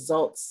getting the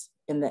results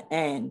in the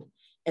end.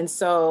 And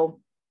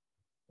so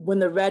when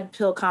the red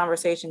pill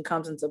conversation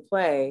comes into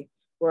play,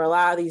 where a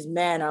lot of these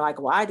men are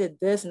like, well, I did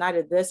this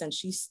and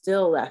she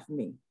still left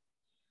me.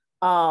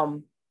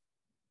 Do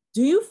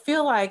you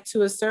feel like,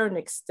 to a certain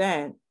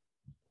extent,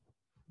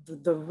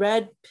 the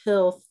red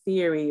pill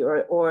theory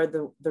or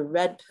the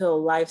red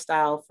pill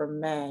lifestyle for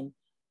men,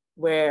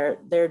 where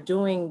they're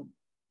doing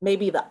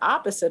maybe the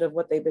opposite of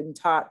what they've been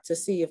taught to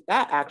see if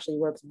that actually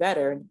works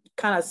better, and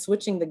kind of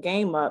switching the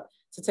game up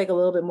to take a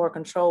little bit more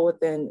control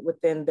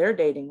within their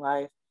dating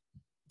life?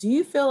 do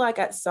you feel like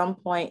at some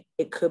point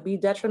it could be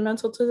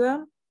detrimental to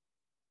them?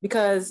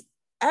 Because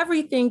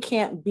everything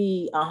can't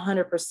be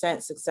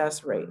 100%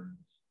 success rate.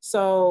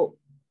 So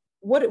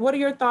what are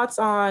your thoughts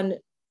on,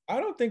 I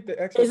don't think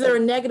the is there a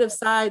negative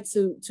side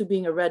to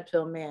being a red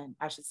pill man,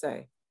 I should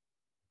say?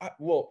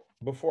 Well,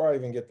 before I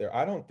even get there,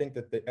 I don't think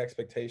that the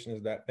expectation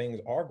is that things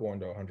are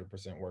going to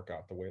 100% work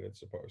out the way that it's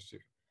supposed to.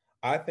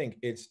 I think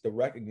it's the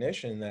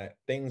recognition that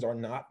things are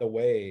not the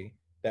way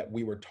that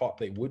we were taught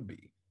they would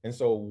be. And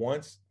so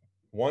once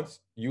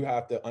you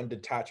have to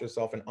undetach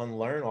yourself and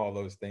unlearn all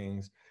those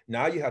things,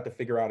 now you have to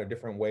figure out a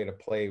different way to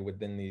play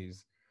within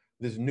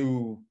this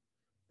new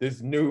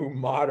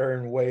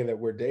modern way that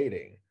we're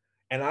dating.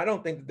 And I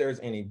don't think that there's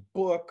any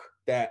book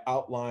that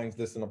outlines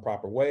this in a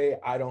proper way.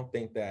 I don't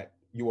think that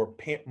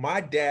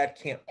my dad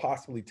can't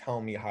possibly tell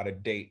me how to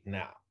date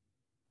now.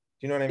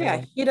 Do you know what I mean?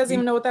 Yeah, he doesn't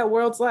even know what that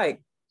world's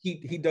like.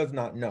 He does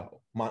not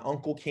know. My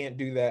uncle can't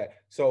do that.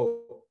 So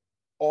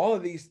all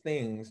of these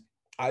things,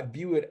 I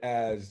view it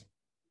as,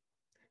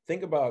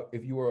 think about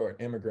if you were an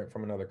immigrant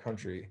from another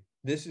country,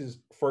 this is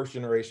first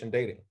generation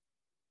dating,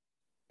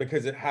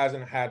 because it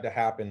hasn't had to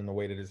happen in the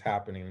way that it's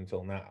happening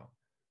until now.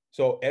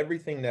 So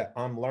everything that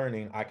I'm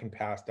learning, I can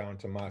pass down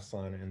to my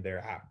son and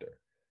thereafter.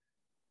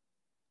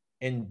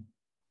 And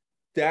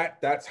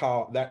that's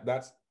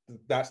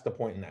the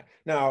point in that.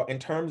 Now, in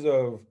terms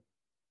of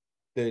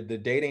the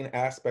dating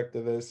aspect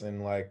of this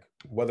and like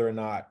whether or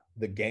not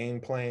the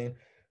game playing,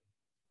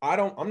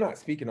 I'm not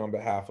speaking on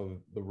behalf of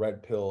the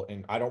red pill,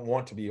 and I don't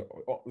want to be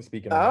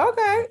speaking on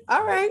okay,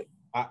 all right.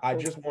 I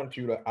just want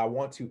I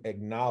want to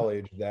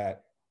acknowledge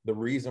that the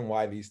reason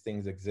why these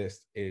things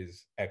exist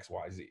is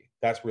XYZ.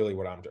 That's really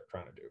what I'm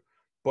trying to do.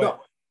 But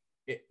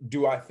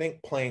do I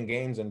think playing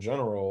games in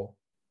general,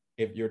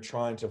 if you're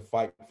trying to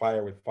fight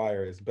fire with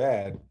fire, is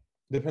bad?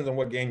 Depends on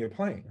what game you're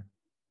playing.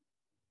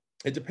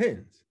 It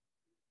depends.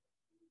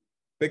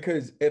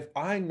 Because if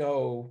I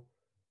know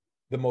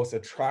the most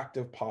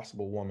attractive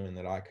possible woman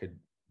that I could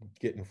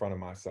get in front of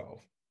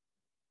myself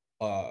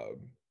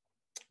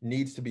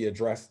needs to be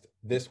addressed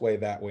this way,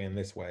 that way, and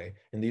this way,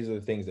 and these are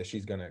the things that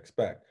she's going to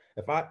expect.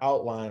 If I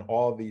outline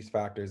all these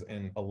factors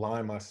and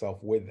align myself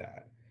with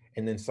that,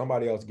 and then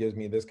somebody else gives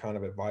me this kind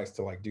of advice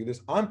to like do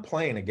this, I'm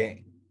playing a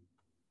game.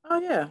 Oh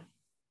yeah,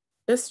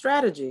 it's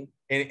strategy.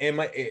 And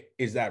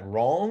is that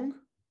wrong?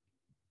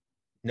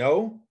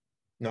 No,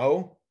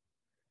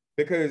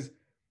 because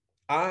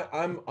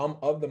I'm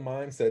of the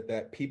mindset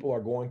that people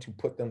are going to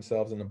put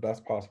themselves in the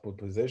best possible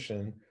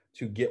position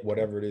to get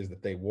whatever it is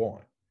that they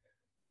want.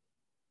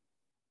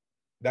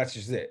 That's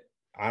just it.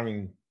 I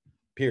mean,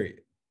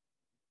 period.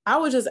 I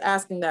was just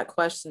asking that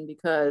question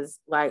because,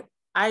 like,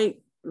 I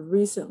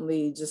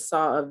recently just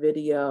saw a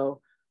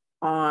video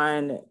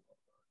on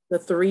the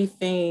 3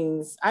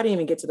 things. I didn't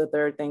even get to the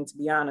third thing, to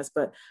be honest,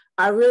 but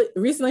I really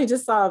recently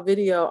just saw a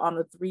video on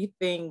the 3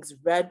 things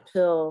red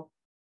pill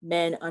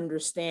men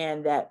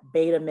understand that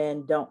beta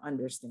men don't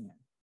understand.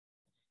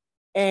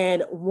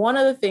 And one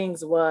of the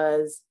things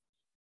was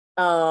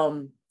a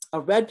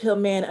red pill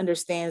man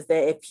understands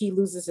that if he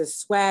loses his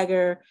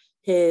swagger,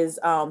 his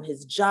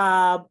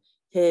job,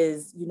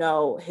 his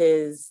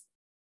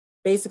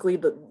basically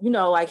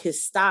like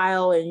his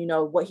style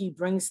and what he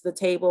brings to the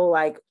table,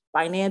 like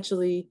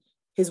financially,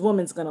 his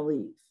woman's gonna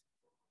leave.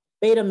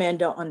 Beta men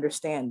don't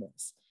understand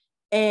this.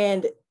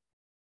 And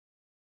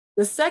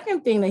the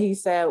second thing that he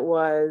said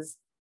was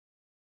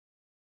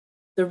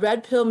the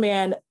red pill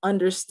man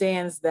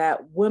understands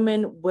that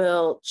women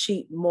will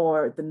cheat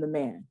more than the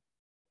man.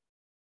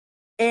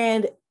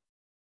 And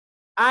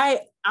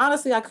I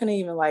honestly, I couldn't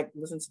even like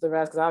listen to the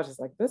rest because I was just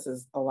like, this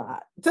is a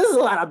lot. This is a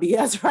lot of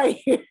BS right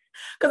here.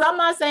 Because I'm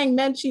not saying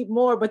men cheat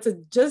more, but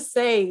to just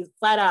say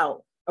flat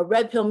out, a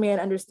red pill man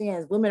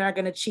understands women are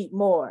going to cheat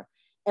more.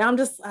 And I'm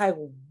just like,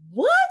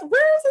 what?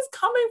 Where is this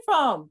coming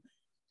from?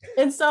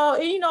 And so,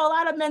 a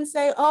lot of men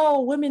say,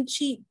 oh, women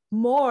cheat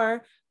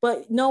more,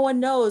 but no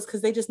one knows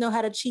because they just know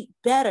how to cheat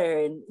better.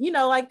 And,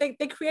 like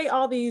they create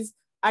all these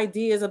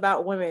ideas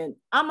about women.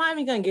 I'm not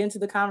even going to get into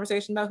the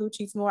conversation about who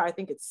cheats more. I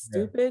think it's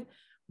stupid.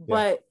 Yeah.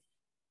 But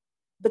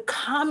the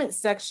comment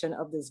section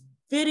of this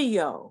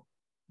video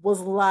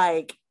was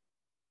like,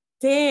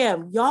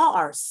 damn, y'all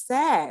are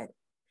sad.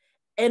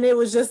 And it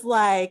was just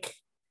like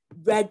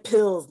red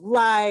pills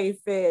life.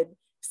 And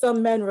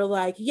some men were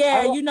like,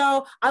 yeah,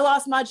 I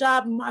lost my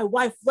job and my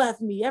wife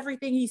left me.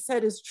 Everything he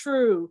said is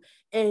true.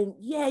 And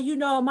yeah,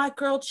 my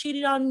girl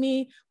cheated on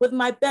me with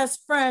my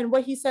best friend.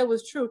 What he said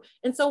was true.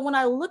 And so when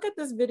I look at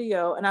this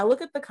video and I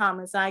look at the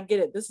comments, and I get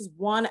it, this is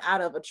one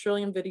out of a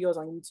trillion videos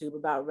on YouTube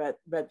about red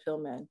pill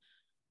men.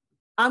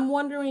 I'm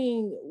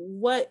wondering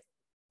what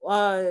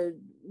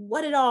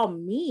it all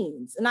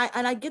means. And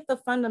I get the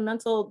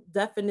fundamental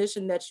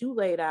definition that you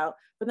laid out,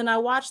 but then I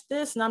watched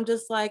this and I'm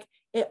just like,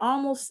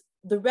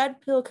 the red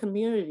pill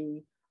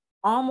community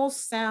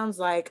almost sounds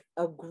like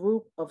a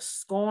group of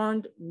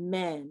scorned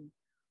men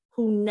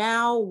who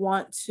now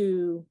want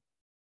to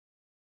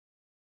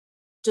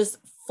just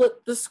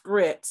flip the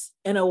script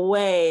in a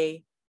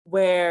way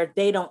where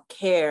they don't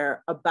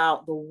care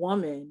about the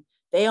woman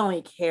they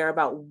only care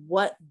about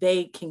what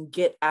they can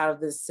get out of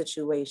this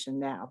situation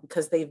now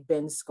because they've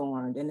been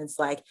scorned. And it's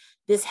like,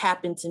 this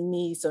happened to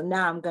me, so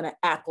now I'm going to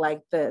act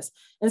like this.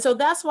 And so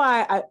that's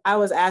why I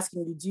was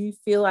asking you, do you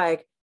feel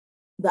like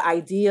the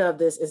idea of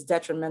this is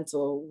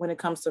detrimental when it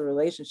comes to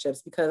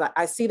relationships? Because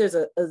I see there's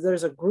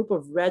a group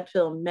of red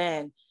pill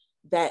men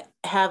that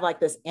have like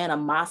this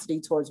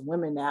animosity towards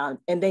women now,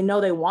 and they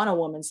know they want a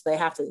woman, so they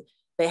have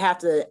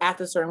to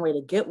act a certain way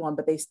to get one,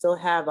 but they still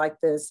have like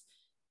this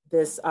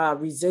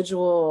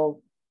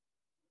residual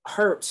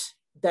hurt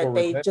that Or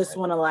they resentment. just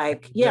want to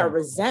like,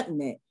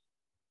 resentment.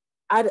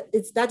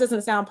 That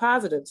doesn't sound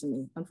positive to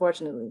me,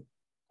 unfortunately.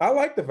 I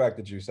like the fact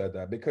that you said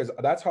that, because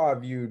that's how I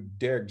view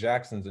Derek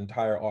Jackson's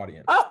entire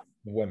audience,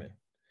 women.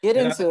 Get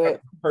into it.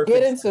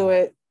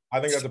 I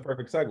think that's a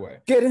perfect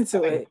segue. Get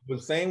into it. The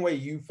same way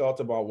you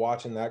felt about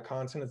watching that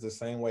content is the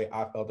same way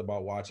I felt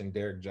about watching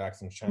Derek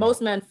Jackson's channel.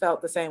 Most men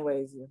felt the same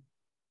way as you.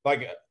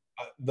 Like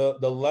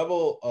the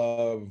level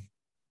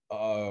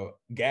of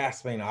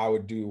gasping I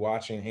would do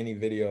watching any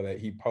video that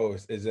he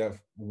posts is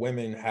if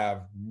women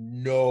have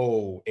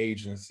no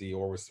agency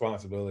or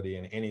responsibility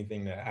in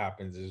anything that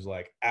happens is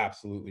like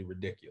absolutely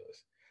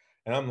ridiculous.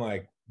 And I'm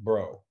like,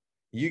 bro,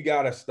 you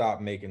gotta stop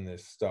making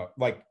this stuff.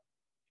 Like,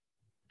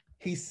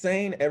 he's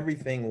saying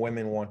everything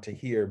women want to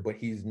hear, but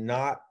he's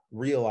not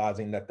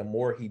realizing that the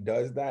more he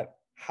does that,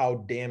 how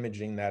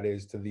damaging that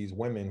is to these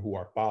women who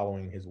are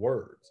following his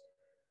words.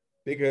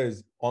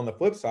 Because on the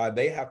flip side,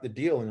 they have to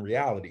deal in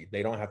reality.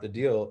 They don't have to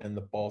deal in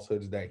the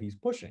falsehoods that he's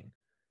pushing.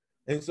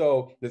 And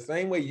so the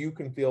same way you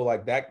can feel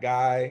like that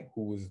guy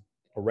who was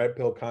a red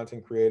pill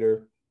content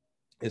creator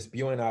is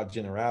spewing out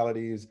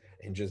generalities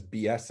and just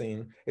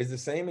BSing is the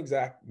same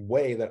exact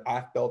way that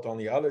I felt on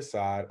the other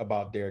side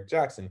about Derek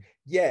Jackson.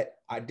 Yet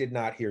I did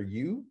not hear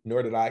you,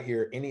 nor did I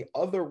hear any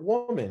other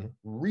woman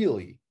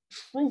really,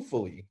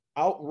 truthfully,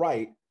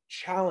 outright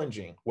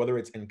challenging, whether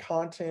it's in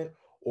content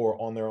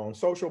or on their own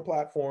social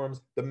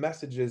platforms, the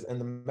messages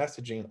and the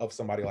messaging of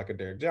somebody like a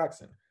Derek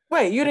Jackson.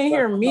 Wait, you didn't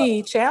hear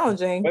me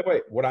challenging.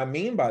 Wait. What I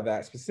mean by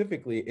that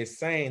specifically is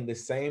saying the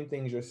same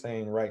things you're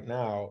saying right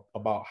now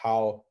about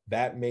how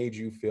that made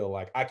you feel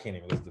like, I can't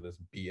even listen to this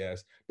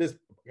BS.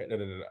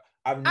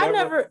 I've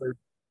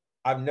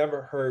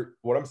never heard,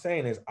 what I'm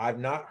saying is I've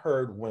not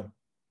heard women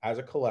as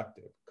a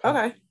collective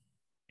come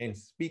and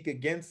speak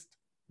against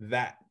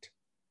that.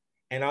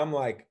 And I'm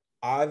like,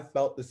 I've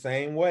felt the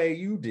same way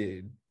you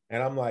did.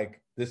 And I'm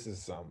like, this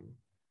is some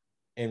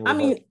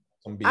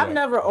I've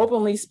never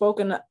openly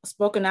spoken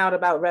out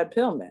about red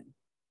pill men,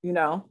 you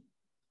know.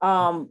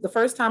 The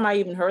first time I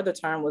even heard the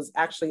term was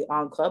actually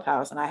on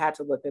Clubhouse, and I had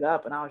to look it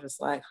up, and I was just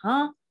like,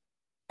 huh?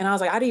 And I was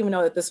like, I didn't even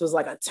know that this was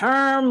like a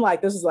term,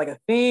 like this is like a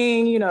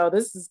thing, you know,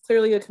 this is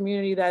clearly a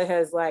community that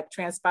has like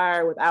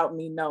transpired without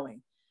me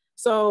knowing.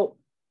 So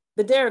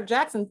the Derek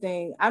Jackson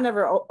thing, I've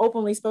never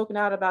openly spoken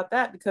out about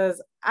that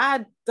because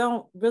I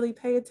don't really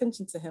pay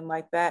attention to him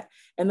like that.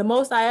 And the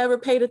most I ever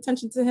paid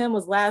attention to him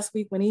was last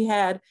week when he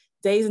had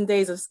days and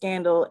days of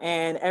scandal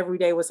and every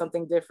day was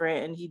something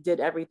different and he did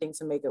everything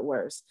to make it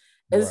worse.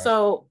 And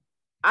so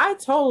I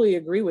totally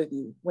agree with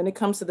you when it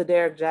comes to the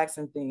Derek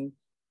Jackson thing.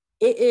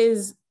 It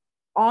is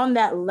on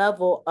that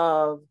level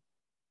of,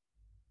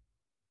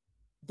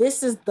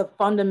 this is the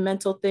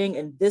fundamental thing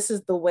and this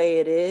is the way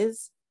it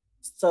is.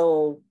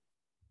 So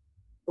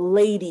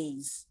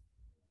ladies,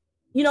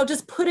 you know,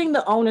 just putting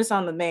the onus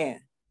on the man.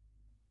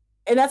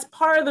 And that's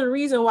part of the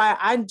reason why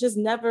I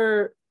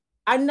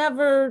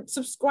never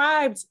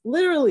subscribed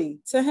literally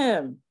to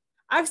him.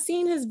 I've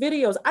seen his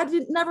videos. I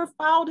never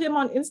followed him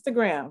on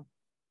Instagram.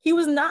 He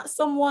was not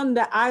someone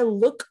that I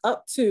look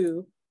up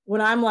to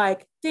when I'm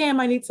like, damn,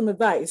 I need some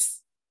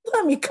advice.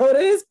 Let me go to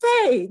his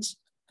page.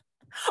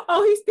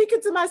 Oh, he's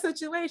speaking to my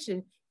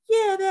situation.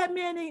 Yeah, that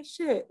man ain't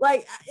shit.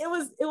 Like it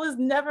was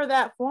never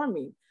that for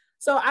me.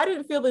 So I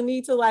didn't feel the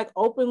need to like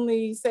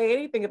openly say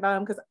anything about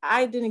him because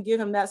I didn't give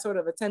him that sort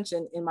of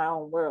attention in my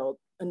own world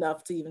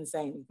enough to even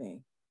say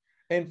anything.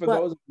 And for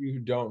those of you who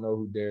don't know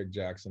who Derek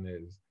Jackson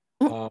is,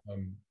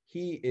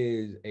 he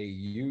is a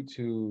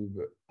YouTube,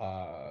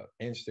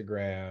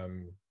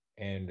 Instagram,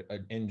 and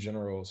in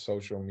general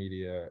social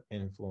media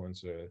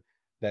influencer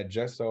that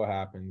just so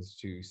happens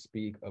to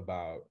speak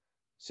about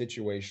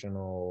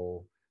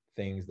situational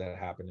things that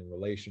happen in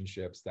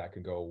relationships that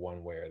could go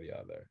one way or the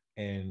other.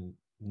 And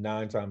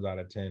 9 times out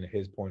of 10,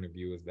 his point of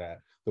view is that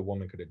the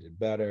woman could have did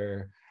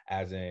better,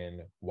 as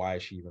in, why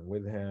is she even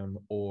with him?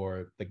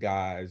 Or the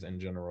guys in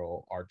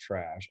general are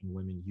trash, and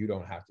women, you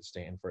don't have to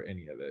stand for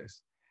any of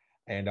this.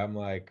 And I'm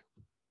like,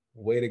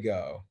 way to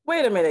go.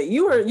 Wait a minute.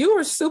 You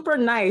were super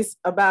nice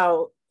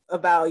about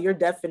your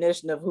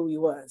definition of who he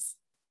was.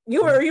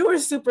 You were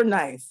super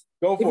nice.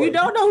 If you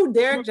don't know who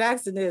Derek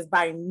Jackson is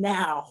by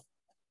now,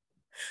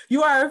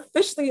 you are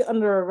officially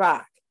under a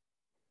rock.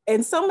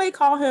 And some may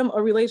call him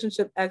a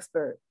relationship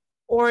expert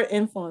or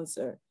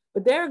influencer.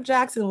 But Derek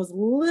Jackson was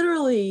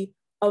literally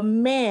a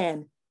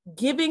man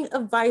giving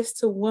advice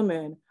to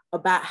women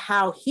about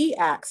how he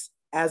acts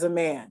as a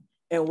man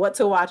and what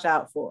to watch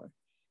out for.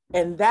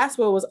 And that's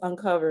what was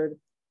uncovered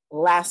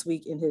last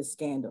week in his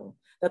scandal.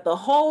 that the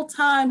whole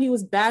time he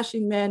was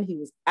bashing men, he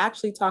was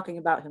actually talking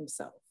about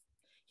himself.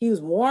 He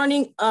was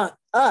warning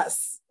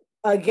us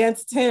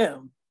against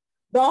him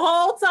the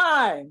whole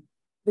time.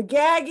 The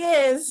gag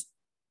is,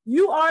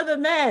 you are the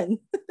men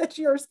that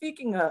you're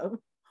speaking of.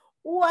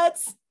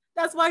 What?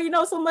 That's why you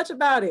know so much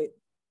about it.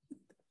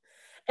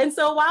 And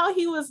so while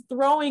he was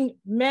throwing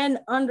men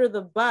under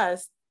the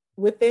bus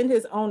within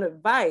his own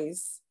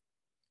advice,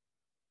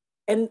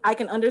 and I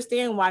can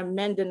understand why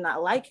men did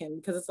not like him,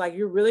 because it's like,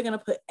 you're really going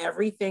to put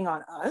everything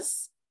on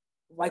us?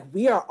 Like,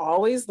 we are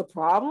always the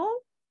problem?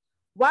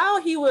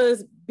 While he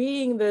was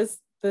being this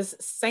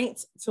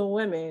saint to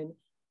women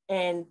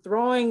and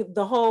throwing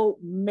the whole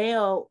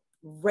male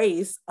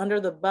race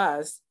under the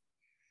bus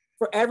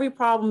for every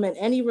problem in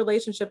any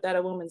relationship that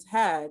a woman's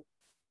had,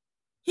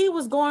 he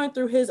was going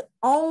through his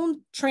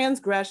own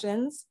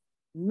transgressions,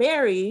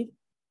 married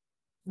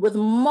with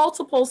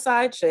multiple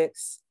side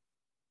chicks,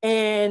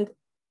 and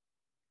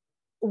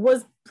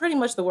was pretty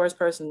much the worst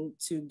person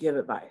to give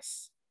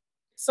advice.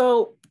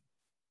 So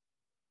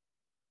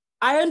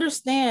I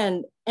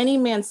understand any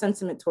man's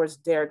sentiment towards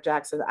Derrick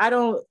Jaxn.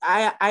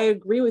 I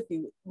agree with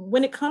you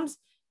when it comes,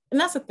 and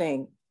that's the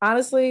thing,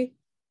 honestly,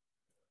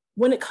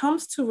 when it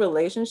comes to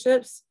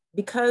relationships,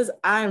 because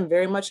I'm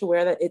very much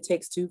aware that it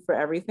takes two for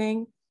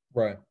everything.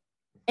 Right.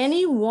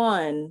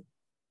 Anyone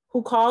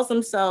who calls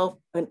themselves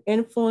an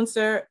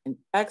influencer, an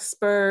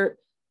expert,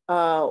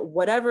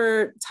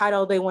 whatever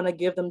title they want to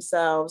give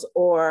themselves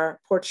or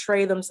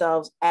portray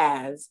themselves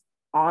as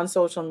on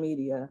social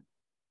media,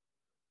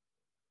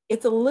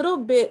 it's a little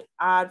bit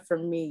odd for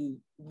me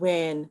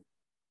when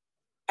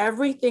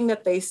everything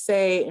that they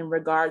say in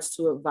regards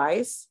to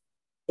advice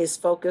is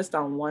focused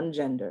on one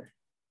gender.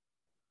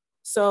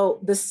 So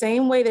the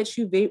same way that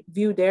you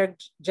view Derrick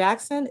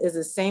Jaxn is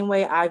the same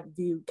way I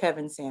view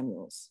Kevin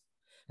Samuels.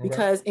 Okay.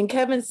 Because in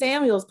Kevin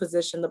Samuels'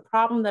 position, the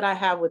problem that I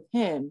have with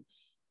him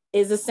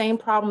is the same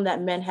problem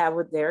that men have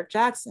with Derrick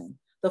Jaxn.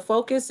 The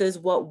focus is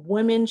what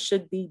women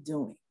should be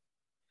doing.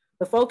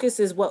 The focus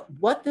is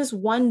what this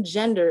one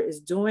gender is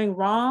doing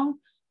wrong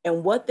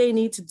and what they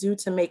need to do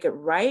to make it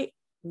right,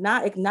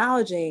 not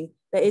acknowledging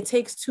that it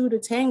takes two to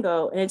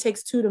tango and it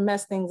takes two to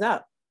mess things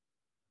up.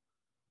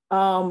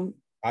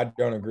 I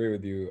don't agree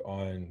with you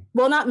on...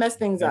 Well, not mess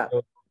things up.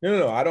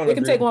 No, I don't. It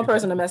can take one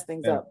person to mess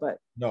things up, but...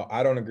 No,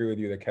 I don't agree with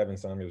you that Kevin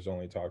Samuels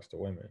only talks to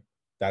women.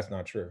 That's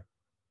not true.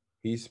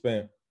 He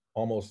spent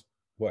almost,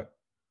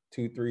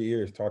 2-3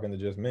 years talking to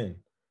just men.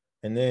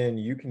 And then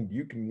you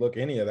can look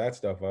any of that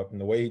stuff up,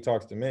 and the way he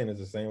talks to men is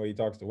the same way he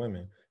talks to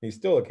women. He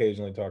still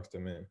occasionally talks to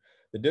men.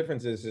 The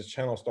difference is his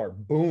channel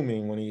start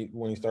booming when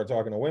he started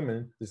talking to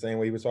women the same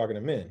way he was talking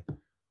to men.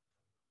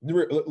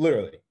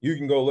 Literally, you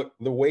can go look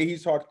the way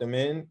he's talking to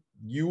men.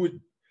 You would...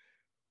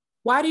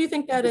 Why do you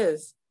think that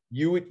is?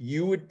 You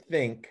would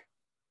think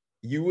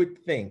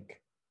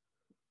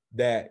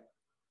that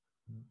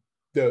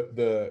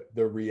the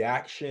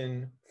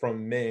reaction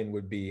from men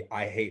would be,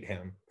 I hate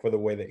him for the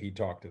way that he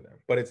talked to them.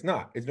 But it's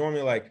not. It's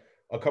normally like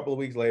a couple of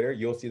weeks later,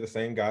 you'll see the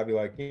same guy be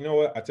like, you know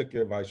what? I took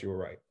your advice. You were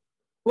right.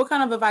 What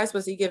kind of advice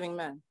was he giving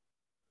men?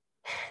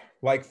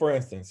 Like, for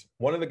instance,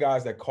 one of the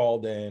guys that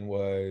called in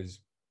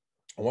was,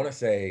 I want to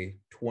say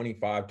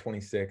 25,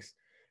 26.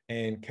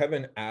 And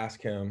Kevin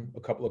asked him a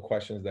couple of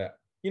questions that,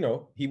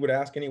 he would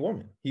ask any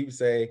woman. He would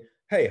say,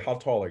 hey, how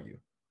tall are you?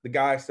 The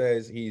guy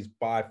says he's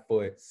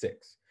 5'6".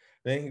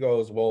 Then he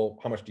goes, well,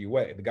 how much do you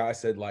weigh? The guy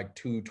said like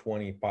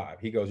 225.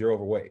 He goes, you're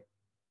overweight.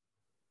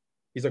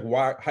 He's like,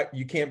 why?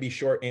 You can't be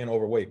short and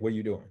overweight. What are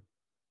you doing?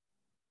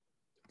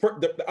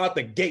 Out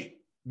the gate,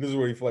 this is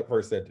what he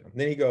first said to him.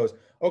 Then he goes,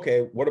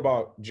 okay, what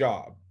about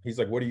job? He's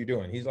like, what are you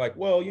doing? He's like,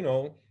 well,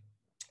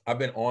 I've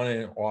been on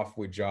and off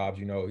with jobs.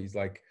 He's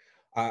like,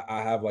 I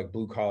have like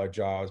blue collar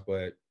jobs,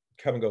 but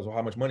Kevin goes, well,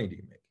 how much money do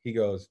you make? He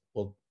goes,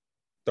 well,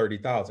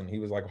 30,000. He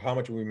was like, well, how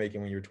much were we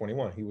making when you were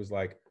 21? He was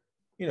like,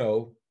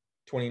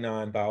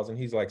 29,000.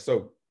 He's like,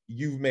 so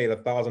you've made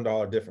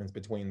 $1,000 difference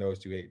between those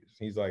two ages.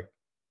 He's like,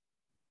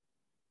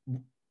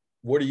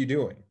 what are you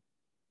doing?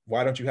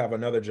 Why don't you have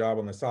another job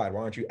on the side?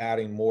 Why aren't you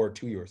adding more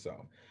to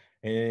yourself?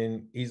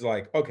 And he's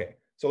like, okay,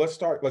 so let's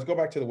go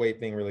back to the weight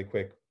thing really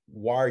quick.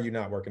 Why are you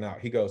not working out?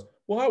 He goes,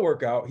 well, I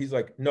work out. He's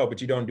like, no,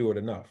 but you don't do it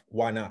enough.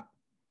 Why not?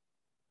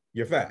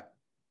 You're fat.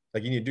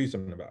 Like, you need to do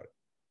something about it.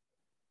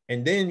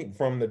 And then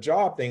from the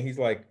job thing, he's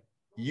like,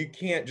 you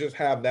can't just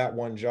have that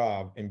one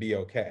job and be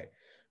okay.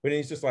 But then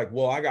he's just like,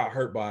 well, I got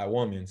hurt by a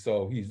woman.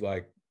 So he's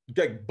like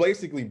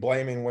basically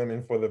blaming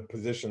women for the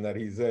position that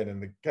he's in.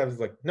 And Kevin's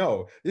like,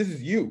 no, this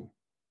is you.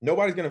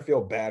 Nobody's going to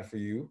feel bad for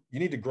you. You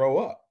need to grow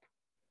up.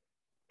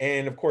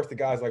 And of course, the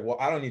guy's like, well,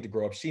 I don't need to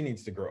grow up. She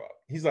needs to grow up.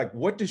 He's like,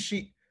 what does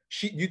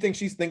you think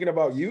she's thinking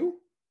about you?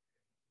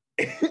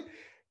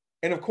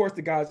 And of course,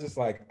 the guy's just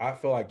like, I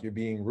feel like you're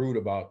being rude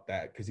about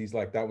that. Cause he's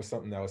like, that was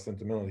something that was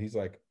sentimental. He's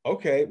like,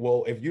 okay,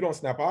 well, if you don't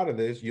snap out of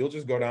this, you'll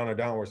just go down a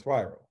downward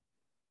spiral.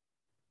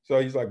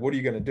 So he's like, what are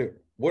you going to do?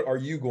 What are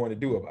you going to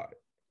do about it?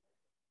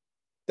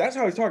 That's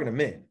how he's talking to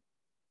men.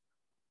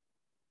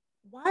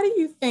 Why do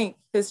you think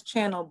his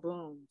channel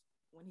boomed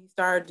when he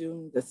started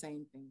doing the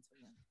same thing to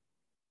them?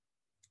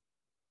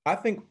 I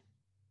think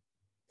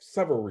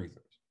several reasons.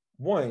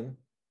 One,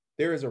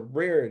 there is a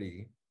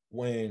rarity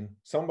when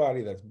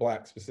somebody that's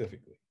Black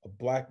specifically, a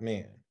Black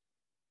man,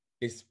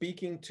 is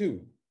speaking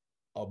to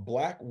a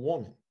Black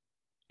woman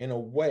in a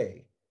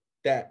way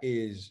that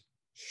is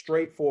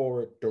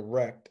straightforward,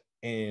 direct,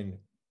 and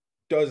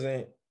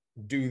doesn't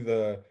do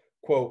the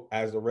quote,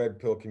 as the red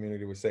pill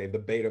community would say, the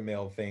beta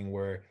male thing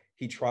where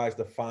he tries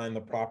to find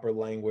the proper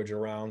language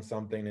around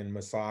something and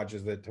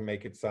massages it to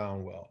make it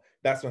sound well.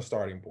 That's my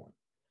starting point.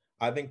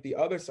 I think the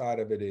other side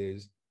of it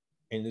is,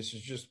 and this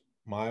is just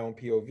my own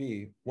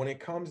POV, when it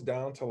comes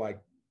down to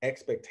like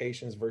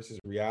expectations versus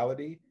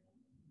reality,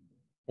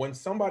 when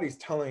somebody's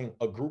telling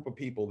a group of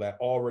people that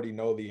already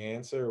know the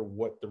answer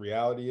what the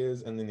reality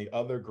is, and then the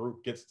other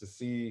group gets to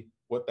see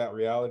what that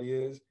reality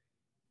is,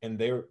 and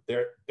they're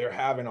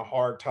having a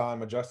hard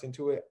time adjusting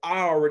to it, I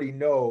already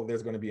know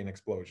there's going to be an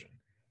explosion.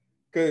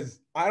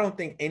 Because I don't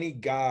think any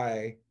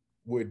guy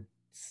would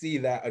see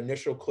that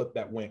initial clip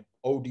that went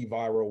OD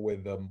viral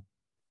with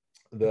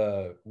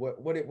the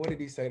what did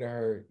he say to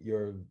her?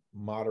 You're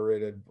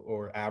moderated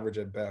or average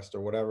at best, or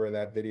whatever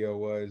that video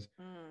was.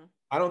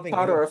 I don't think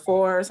called her a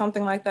 4 or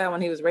something like that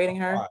when he was rating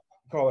her.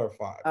 Call her a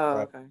 5. Oh,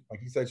 right? okay. Like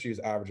he said, she was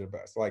average at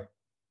best. Like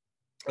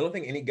I don't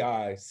think any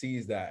guy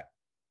sees that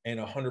and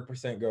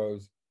 100%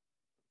 goes,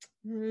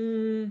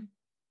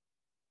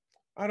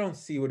 I don't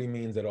see what he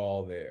means at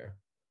all there.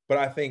 But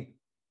I think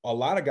a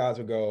lot of guys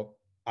would go,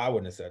 I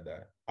wouldn't have said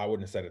that. I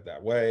wouldn't have said it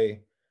that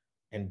way.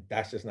 And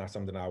that's just not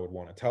something I would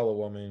want to tell a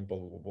woman, blah,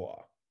 blah, blah,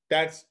 blah.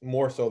 That's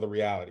more so the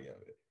reality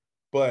of it.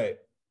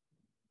 But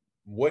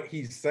what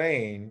he's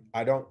saying,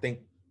 I don't think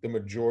the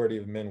majority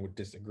of men would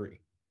disagree.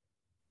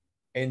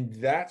 And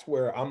that's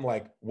where I'm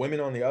like,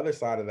 women on the other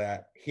side of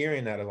that,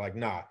 hearing that are like,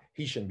 nah,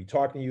 he shouldn't be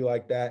talking to you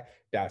like that.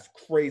 That's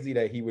crazy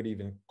that he would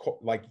even,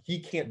 like, he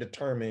can't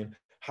determine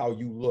how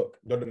you look.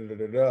 Da, da, da,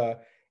 da, da.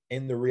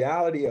 And the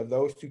reality of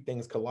those two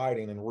things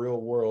colliding in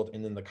real world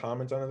and then the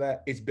comments under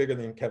that, it's bigger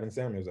than Kevin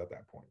Samuels at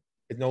that point.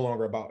 It's no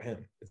longer about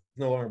him. It's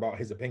no longer about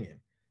his opinion.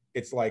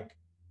 It's like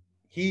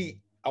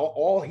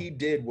all he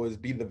did was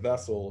be the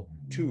vessel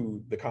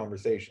to the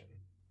conversation.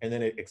 And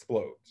then it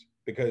explodes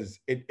because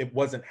it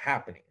wasn't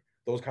happening.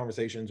 Those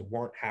conversations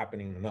weren't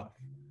happening enough.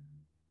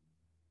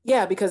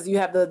 Yeah, because you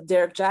have the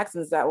Derek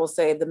Jacksons that will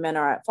say the men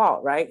are at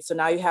fault, right? So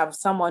now you have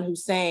someone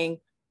who's saying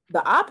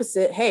the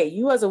opposite. Hey,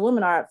 you as a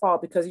woman are at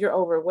fault because you're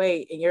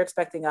overweight and you're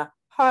expecting a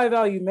high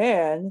value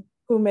man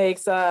who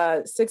makes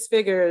 6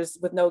 figures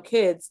with no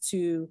kids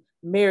to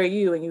marry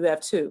you and you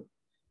have 2,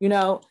 you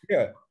know?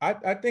 Yeah,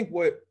 I think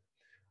what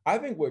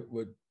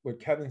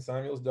Kevin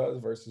Samuels does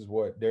versus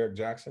what Derek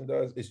Jackson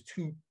does is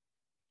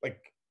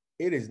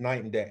it is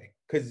night and day.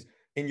 Because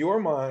in your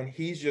mind,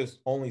 he's just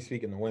only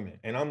speaking to women.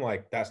 And I'm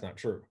like, that's not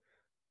true.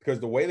 Because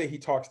the way that he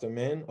talks to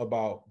men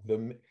about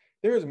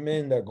there's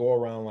men that go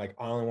around like,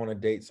 I only want to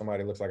date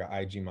somebody who looks like an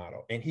IG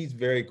model. And he's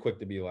very quick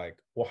to be like,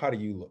 well, how do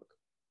you look?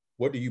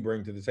 What do you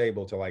bring to the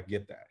table to like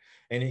get that?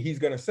 And he's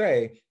going to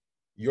say,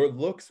 your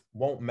looks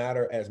won't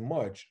matter as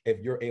much if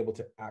you're able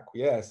to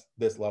acquiesce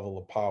this level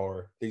of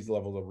power, these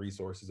levels of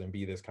resources, and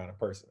be this kind of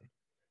person.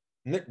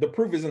 The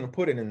proof is in the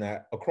pudding in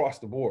that across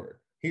the board.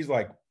 He's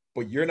like,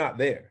 but you're not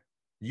there.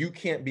 You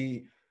can't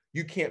be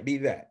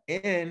that.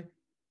 And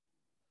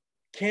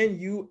can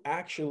you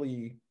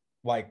actually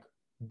like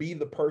be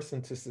the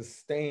person to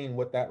sustain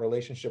what that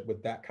relationship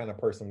with that kind of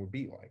person would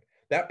be like?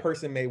 That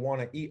person may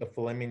want to eat a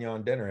filet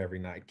mignon dinner every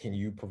night. Can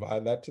you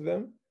provide that to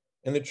them?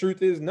 And the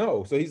truth is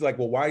no. So he's like,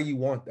 well, why do you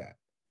want that?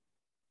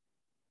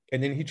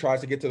 And then he tries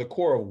to get to the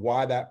core of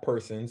why that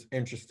person's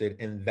interested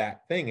in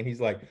that thing. And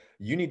he's like,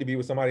 you need to be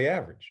with somebody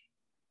average.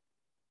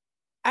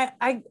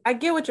 I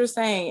get what you're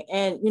saying.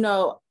 And, you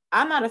know,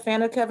 I'm not a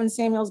fan of Kevin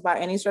Samuels by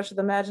any stretch of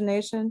the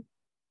imagination.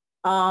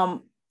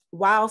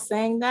 While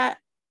saying that,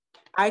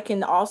 I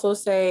can also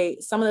say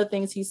some of the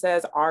things he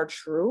says are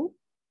true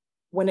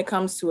when it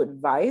comes to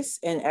advice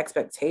and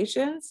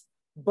expectations.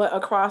 But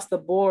across the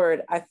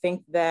board, I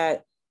think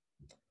that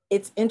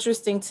it's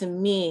interesting to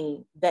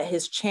me that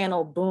his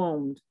channel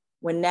boomed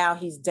when now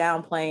he's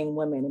downplaying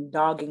women and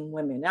dogging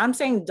women. And I'm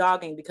saying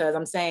dogging because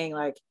I'm saying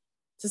like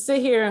to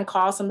sit here and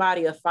call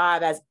somebody a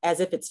 5 as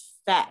if it's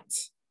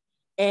fact.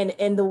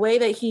 And the way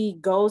that he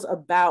goes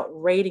about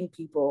rating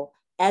people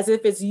as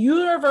if it's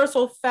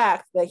universal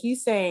fact that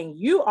he's saying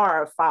you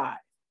are a 5.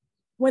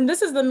 When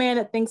this is the man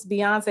that thinks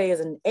Beyonce is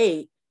an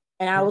 8.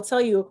 And I will tell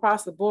you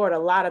across the board, a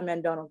lot of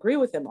men don't agree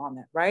with him on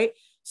that, right?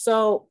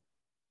 So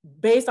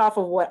based off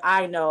of what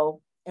I know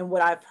and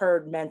what I've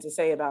heard men to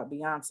say about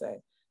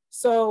Beyonce.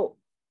 So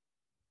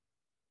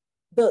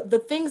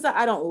the things that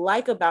I don't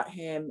like about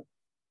him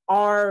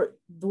are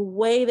the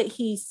way that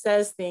he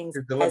says things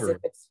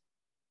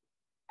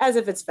as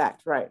if it's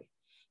fact, right?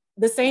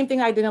 The same thing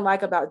I didn't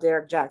like about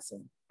Derek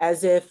Jackson,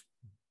 as if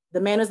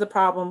the man is the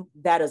problem,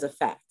 that is a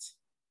fact,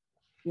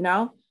 you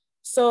know?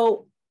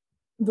 So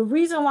the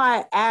reason why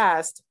I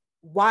asked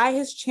why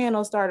his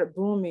channel started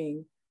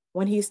booming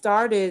when he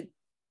started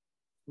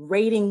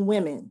rating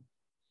women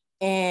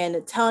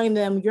and telling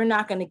them you're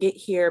not going to get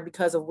here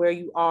because of where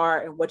you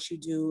are and what you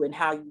do and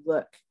how you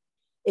look.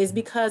 is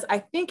because I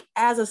think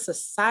as a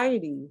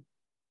society,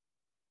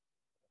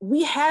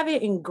 we have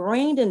it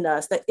ingrained in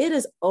us that it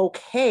is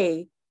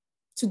okay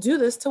to do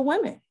this to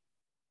women.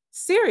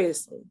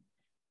 Seriously.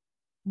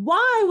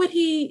 Why would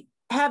he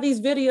have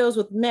these videos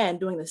with men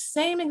doing the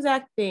same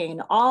exact thing?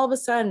 And all of a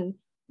sudden,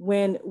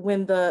 when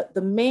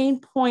the main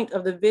point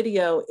of the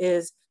video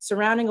is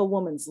surrounding a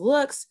woman's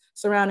looks,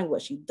 surrounding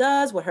what she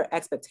does, what her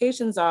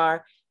expectations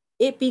are,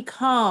 it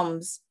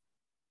becomes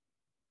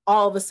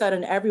all of a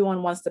sudden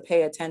everyone wants to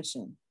pay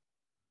attention.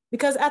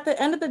 Because at the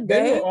end of the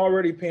day, they were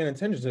already paying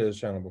attention to his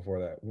channel before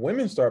that.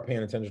 Women start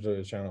paying attention to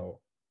his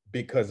channel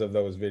because of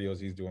those videos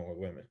he's doing with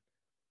women.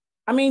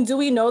 I mean, do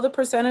we know the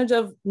percentage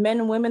of men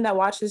and women that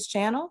watch his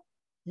channel?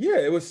 Yeah,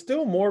 it was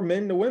still more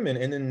men to women.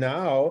 And then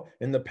now,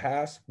 in the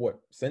past,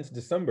 since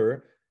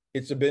December,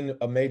 it's been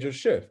a major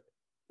shift.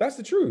 That's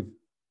the truth.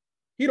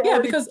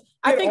 Because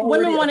I think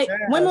women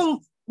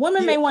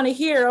may want to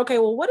hear, okay,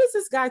 well, what is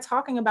this guy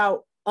talking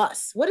about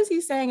us? What is he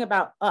saying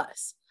about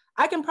us?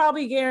 I can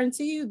probably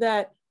guarantee you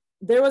that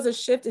there was a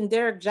shift in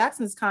Derek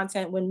Jackson's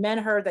content when men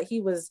heard that he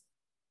was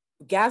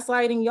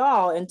gaslighting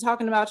y'all and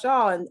talking about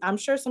y'all. And I'm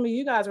sure some of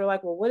you guys were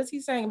like, well, what is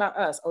he saying about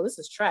us? Oh, this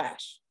is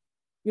trash.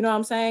 You know what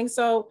I'm saying?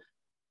 So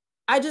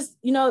I just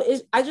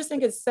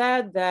think it's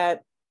sad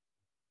that.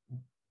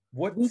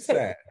 What's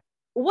sad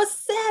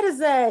is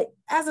that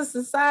as a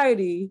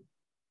society,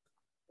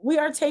 we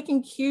are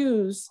taking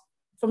cues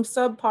from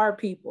subpar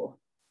people.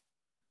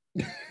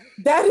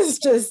 That is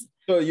just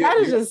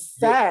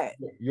sad.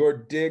 Your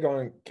dig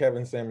on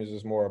Kevin Samuels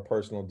is more a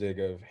personal dig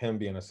of him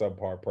being a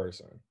subpar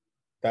person.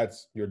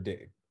 That's your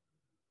dig.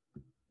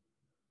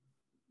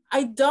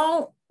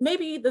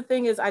 Maybe the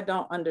thing is, I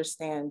don't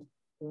understand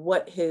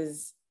what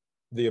his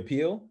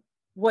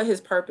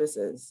purpose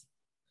is.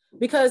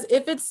 Because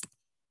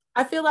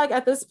I feel like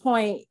at this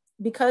point,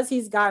 because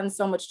he's gotten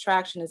so much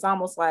traction, it's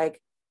almost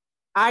like,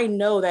 I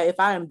know that if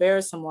I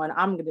embarrass someone,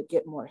 I'm going to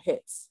get more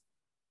hits.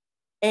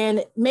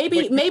 And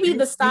maybe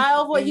the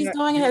style of what he's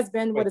doing has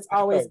been what it's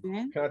always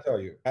been. Can I tell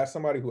you, as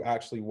somebody who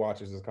actually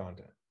watches his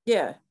content,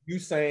 yeah, you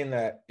saying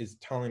that is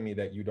telling me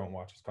that you don't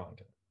watch his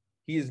content.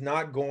 He is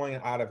not going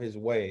out of his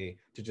way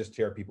to just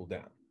tear people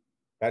down.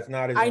 That's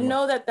not his. I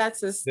know that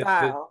that's his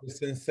style. The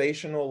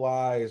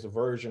sensationalized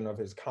version of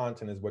his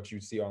content is what you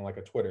see on like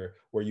a Twitter,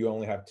 where you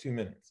only have 2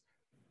 minutes.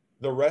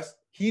 The rest,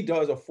 he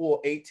does a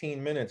full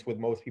 18 minutes with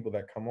most people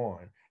that come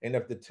on. And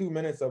if the 2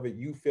 minutes of it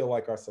you feel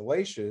like are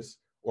salacious,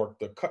 or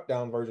the cut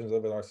down versions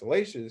of it are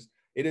salacious,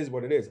 it is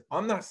what it is.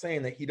 I'm not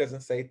saying that he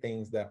doesn't say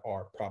things that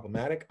are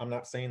problematic. I'm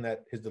not saying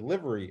that his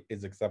delivery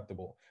is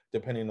acceptable,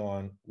 depending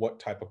on what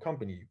type of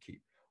company you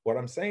keep. What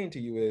I'm saying to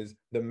you is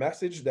the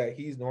message that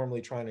he's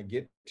normally trying to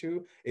get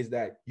to is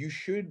that you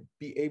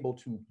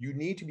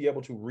need to be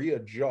able to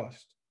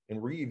readjust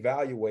and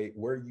reevaluate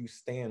where you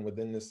stand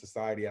within this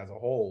society as a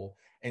whole,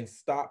 and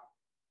stop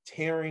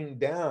tearing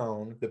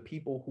down the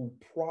people who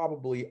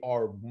probably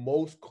are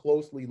most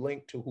closely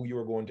linked to who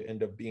you're going to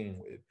end up being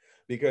with.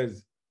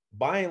 Because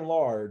by and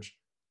large,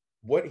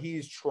 what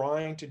he's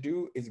trying to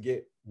do is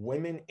get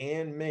women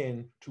and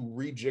men to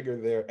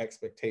rejigger their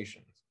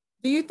expectations.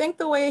 Do you think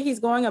the way he's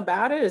going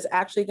about it is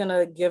actually going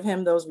to give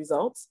him those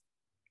results?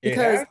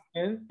 Because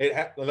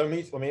let me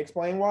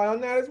explain why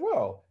on that as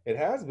well. It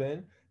has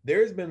been.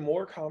 There's been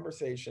more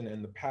conversation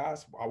in the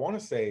past, I want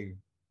to say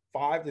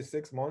 5 to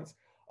 6 months,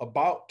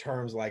 about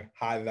terms like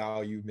high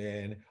value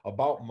men,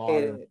 about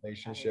modern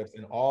relationships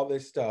and all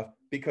this stuff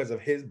because of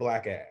his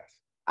black ass.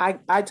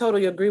 I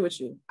totally agree with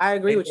you. I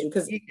agree with you,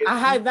 because a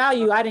high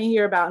value I didn't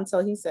hear about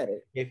until he said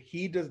it. If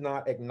he does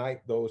not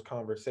ignite those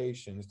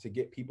conversations to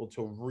get people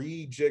to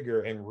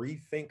rejigger and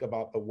rethink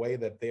about the way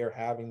that they're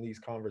having these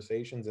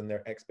conversations and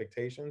their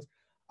expectations,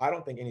 I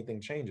don't think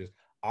anything changes.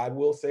 I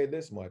will say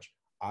this much.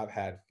 I've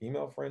had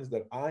female friends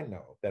that I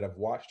know that have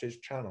watched his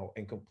channel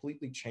and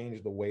completely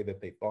changed the way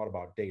that they thought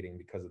about dating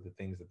because of the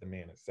things that the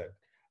man has said.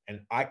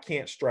 And I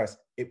can't stress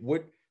it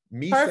would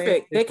me.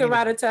 Perfect. They can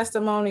write a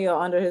testimonial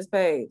under his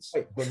page.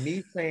 Right, but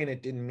me saying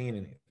it didn't mean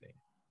anything.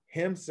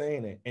 Him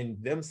saying it and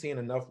them seeing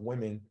enough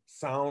women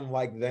sound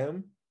like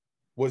them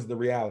was the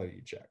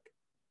reality check.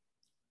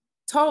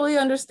 Totally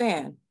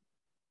understand.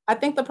 I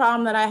think the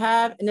problem that I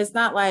have, and it's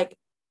not like,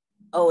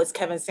 oh, it's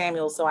Kevin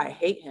Samuels, so I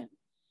hate him.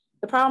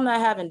 The problem that I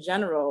have in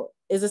general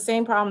is the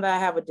same problem that I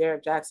have with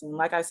Derek Jackson.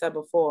 Like I said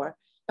before,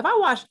 if I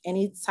watch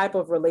any type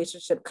of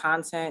relationship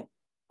content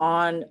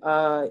on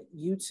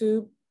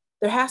YouTube,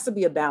 there has to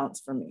be a balance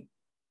for me.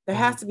 There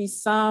has to be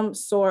some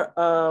sort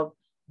of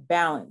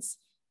balance.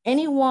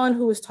 Anyone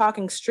who is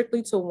talking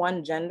strictly to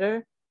one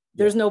gender,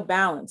 there's no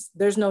balance.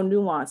 There's no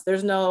nuance.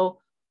 There's no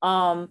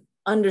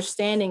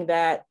understanding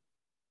that,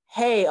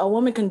 hey, a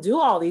woman can do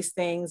all these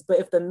things, but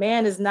if the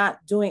man is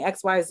not doing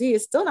X, Y, Z,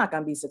 it's still not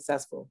going to be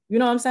successful. You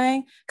know what I'm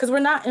saying? Because we're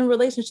not in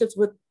relationships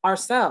with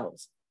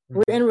ourselves.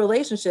 We're in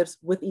relationships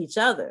with each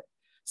other.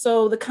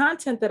 So the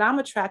content that I'm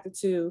attracted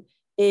to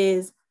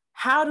is,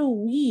 how do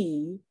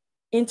we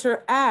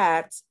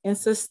interact and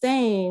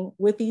sustain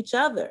with each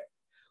other?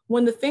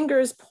 When the finger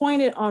is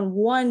pointed on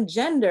one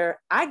gender,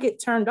 I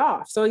get turned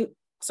off. So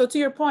to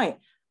your point,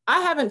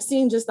 I haven't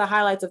seen just the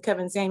highlights of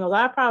Kevin Samuels.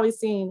 I've probably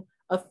seen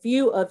a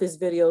few of his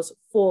videos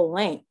full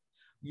length,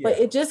 but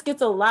Yeah. it just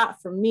gets a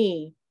lot for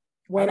me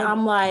when don't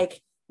I'm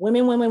like,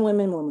 women, women,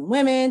 women, women,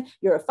 women,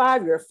 you're a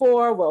 5, you're a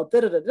 4, well,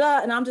 da da da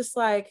da. And I'm just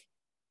like,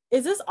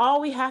 is this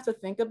all we have to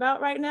think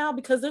about right now?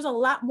 Because there's a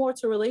lot more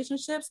to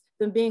relationships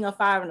than being a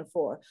 5 and a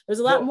 4. There's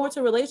a lot well, more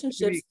to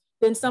relationships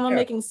than someone yeah,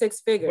 making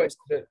 6 but figures.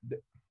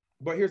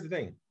 but here's the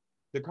thing.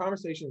 The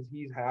conversations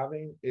he's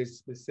having is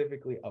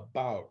specifically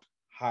about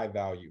high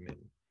value men.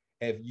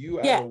 If you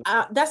as Yeah,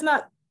 a that's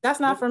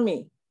not for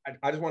me.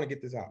 I just want to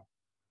get this out.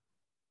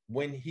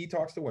 When he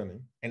talks to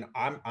women, and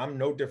I'm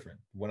no different.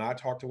 When I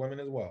talk to women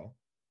as well,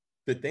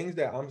 the things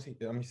that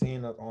I'm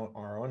seeing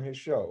are on his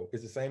show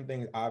is the same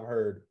things I've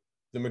heard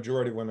the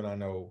majority of women I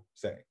know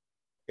say.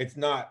 It's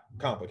not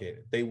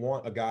complicated. They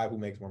want a guy who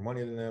makes more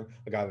money than them,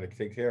 a guy that can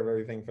take care of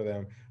everything for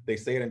them. They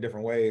say it in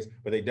different ways,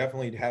 but they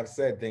definitely have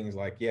said things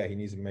like, yeah, he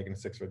needs to be making a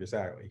 6-figure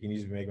salary. He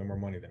needs to be making more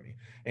money than me.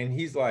 And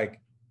he's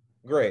like,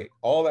 great.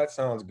 All that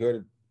sounds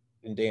good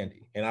and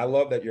dandy. And I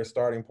love that your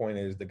starting point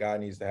is the guy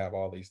needs to have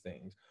all these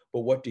things. But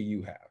what do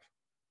you have?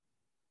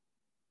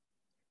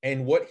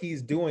 And what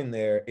he's doing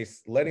there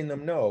is letting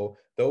them know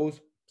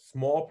those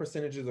small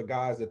percentages of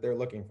guys that they're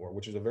looking for,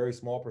 which is a very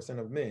small percent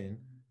of men,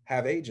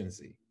 have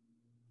agency.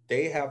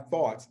 They have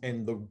thoughts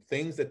and the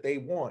things that they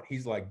want.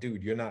 He's like,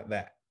 dude, you're not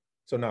that.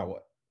 So now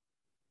what?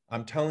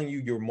 I'm telling you,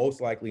 you're most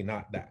likely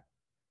not that.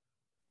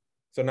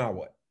 So now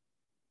what?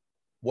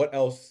 What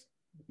else?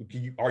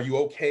 Are you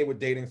okay with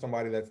dating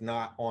somebody that's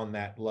not on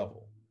that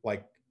level?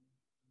 Like,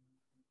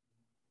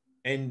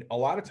 and a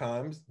lot of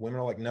times women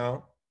are like,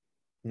 no,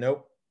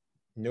 nope,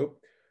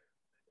 nope.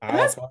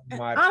 I'll find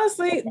my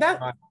Honestly,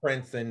 my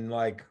prince, and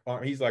like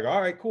he's like,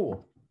 all right,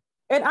 cool.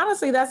 And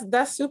honestly,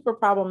 that's super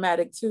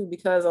problematic too,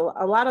 because a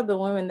lot of the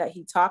women that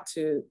he talks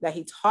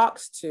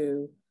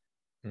to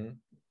Hmm.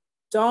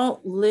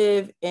 don't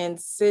live in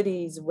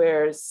cities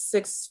where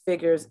 6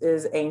 figures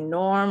is a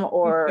norm, He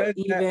or says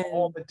that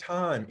all even, the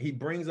time. He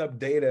brings up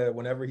data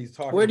whenever he's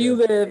where talking do you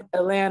to. live?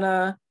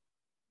 Atlanta.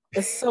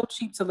 It's so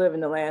cheap to live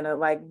in Atlanta.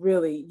 Like,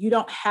 really, you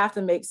don't have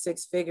to make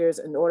 6 figures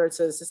in order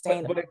to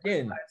sustain But a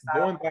again,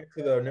 lifestyle. going back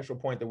to the initial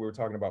point that we were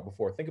talking about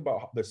before, think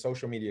about the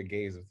social media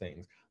gaze of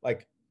things.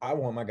 Like, I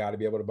want my guy to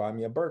be able to buy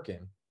me a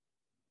Birkin.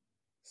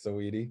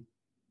 Sweetie.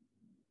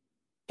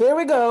 Here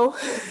we go.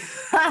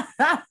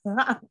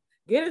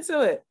 Get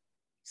into it.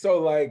 So,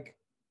 like,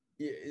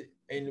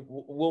 and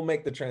we'll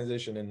make the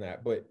transition in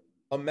that. But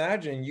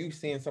imagine you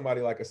seeing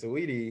somebody like a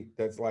Sweetie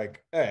that's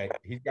like, hey,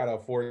 he's got to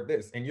afford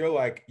this. And you're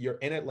like, you're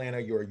in Atlanta,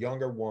 you're a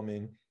younger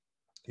woman,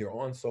 you're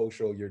on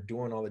social, you're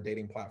doing all the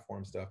dating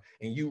platform stuff,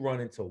 and you run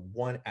into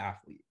one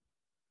athlete.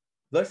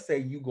 Let's say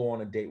you go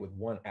on a date with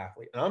one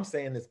athlete. And I'm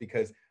saying this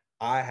because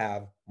I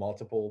have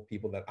multiple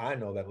people that I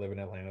know that live in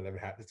Atlanta that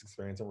have had this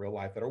experience in real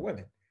life that are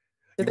women.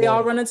 Did You they go all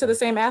on run into the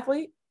same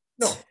athlete?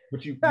 no,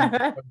 but you run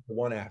into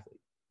one athlete.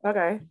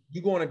 Okay.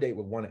 You go on a date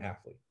with one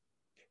athlete.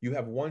 You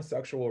have one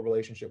sexual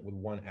relationship with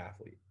one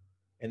athlete,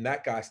 and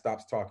that guy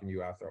stops talking to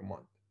you after a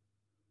month.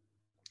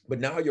 But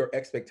now your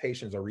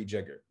expectations are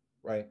rejiggered,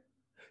 right?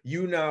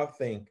 You now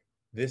think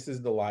this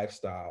is the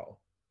lifestyle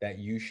that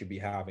you should be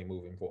having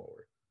moving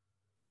forward.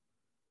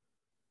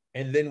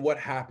 And then what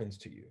happens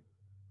to you?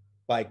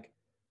 Like,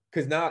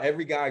 because now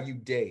every guy you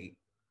date,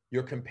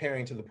 you're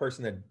comparing to the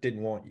person that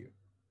didn't want you.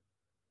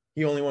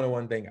 He only wanted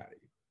one thing out of you.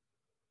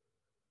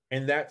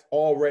 And that's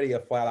already a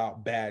flat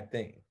out bad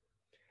thing.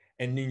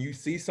 And then you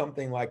see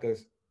something like a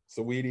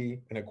Saweetie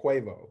and a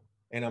Quavo,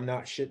 and I'm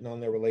not shitting on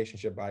their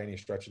relationship by any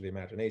stretch of the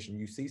imagination.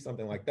 You see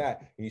something like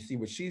that, and you see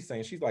what she's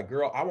saying. She's like,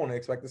 girl, I want to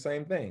expect the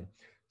same thing.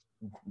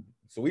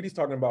 Saweetie's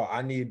talking about,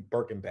 I need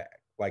Birkin bag.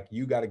 Like,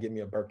 you got to give me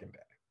a Birkin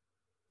bag.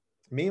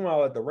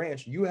 Meanwhile, at the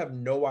ranch, you have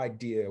no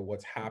idea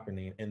what's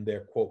happening in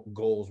their quote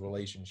goals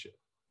relationship.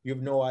 You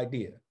have no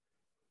idea.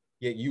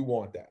 Yet you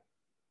want that.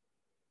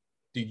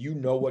 Do you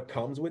know what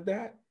comes with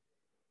that?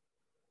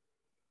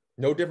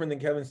 No different than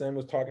Kevin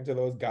Samuels talking to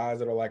those guys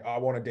that are like, I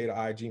want to date an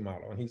IG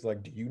model. And he's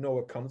like, do you know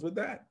what comes with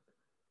that?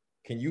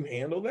 Can you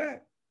handle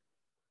that?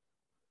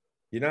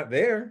 You're not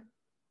there.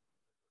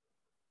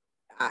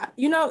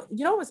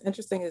 What's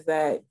interesting is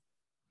that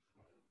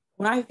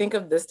when I think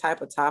of this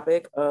type of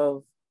topic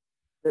of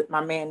that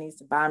my man needs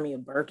to buy me a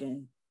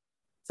Birkin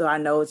so I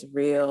know it's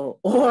real,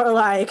 or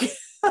like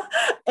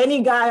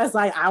any guy that's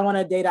like, I want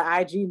to date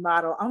an IG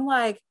model, I'm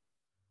like,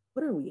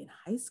 what are we in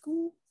high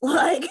school?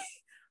 Like,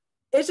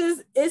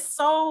 it's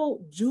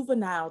so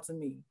juvenile to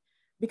me,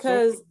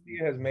 because social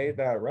media has made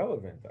that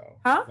relevant though.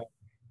 huh? Like,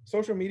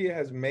 social media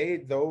has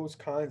made those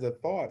kinds of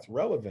thoughts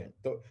relevant.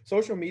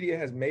 Social media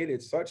has made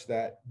it such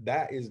that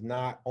that is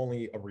not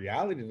only a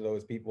reality to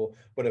those people,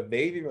 but if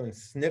they've even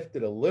sniffed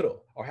it a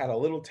little or had a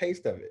little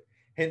taste of it,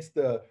 hence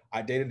the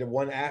I dated the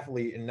one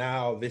athlete and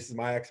now this is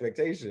my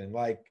expectation.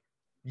 Like,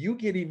 you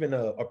get even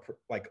a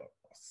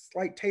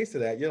slight taste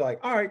of that, you're like,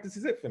 all right, this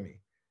is it for me.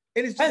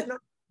 And it's just And,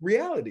 not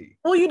reality.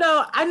 well,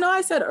 I know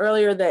I said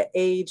earlier that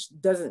age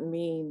doesn't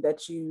mean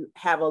that you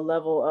have a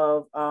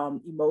level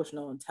of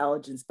emotional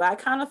intelligence, but I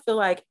kind of feel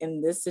like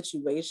in this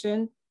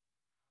situation,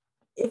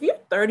 if you're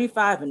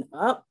 35 and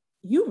up,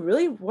 you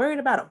really worried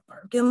about a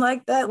Birkin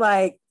like that?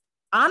 Like,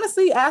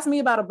 honestly, ask me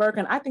about a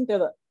Birkin. I think they're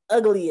the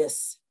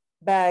ugliest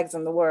bags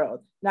in the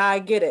world. Now I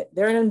get it.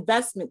 They're an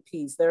investment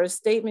piece. They're a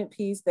statement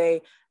piece.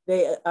 They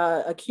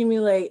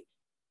accumulate,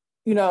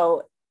 you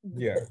know,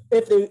 Yeah.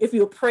 If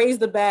you appraise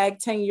the bag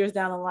 10 years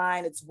down the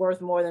line, it's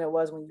worth more than it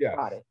was when you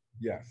bought it.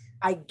 Yes.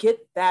 I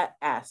get that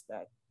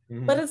aspect.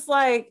 But it's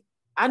like,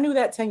 I knew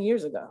that 10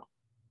 years ago.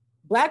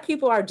 Black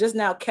people are just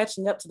now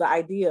catching up to the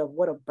idea of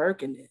what a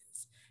Birkin is.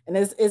 And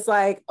it's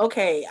like,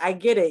 okay, I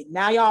get it.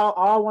 Now y'all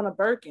all want a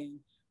Birkin.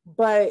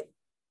 But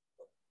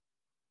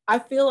I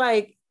feel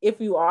like if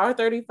you are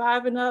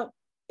 35 and up,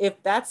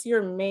 if that's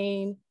your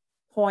main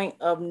point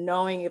of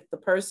knowing if the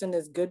person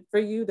is good for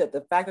you, that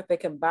the fact that they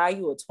can buy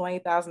you a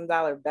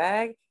 $20,000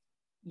 bag,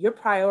 your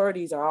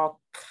priorities are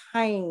all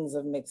kinds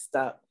of mixed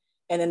up.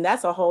 And then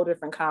that's a whole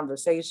different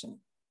conversation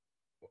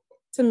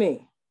to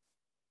me.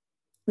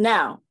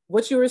 Now,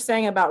 what you were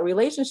saying about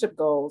relationship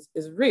goals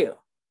is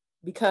real,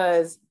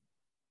 because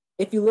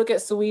if you look at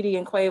Saweetie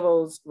and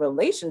Quavo's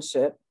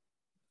relationship,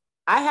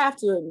 I have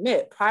to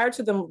admit, prior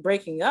to them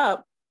breaking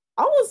up,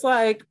 I was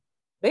like,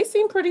 they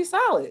seem pretty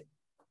solid.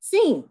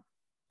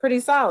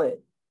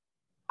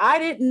 I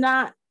did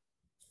not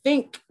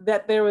think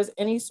that there was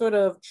any sort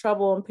of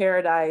trouble in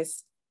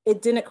paradise.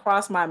 It didn't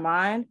cross my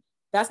mind.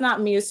 That's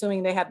not me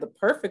assuming they had the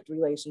perfect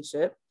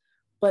relationship,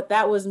 but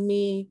that was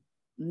me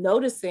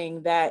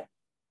noticing that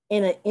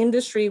in an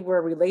industry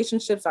where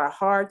relationships are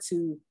hard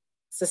to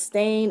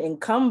sustain and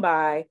come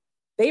by,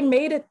 they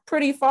made it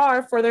pretty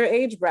far for their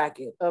age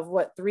bracket of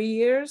what, 3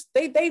 years?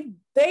 They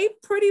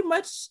pretty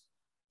much,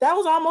 that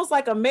was almost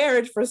like a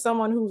marriage for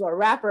someone who's a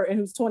rapper and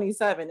who's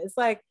 27. It's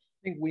like,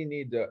 I think we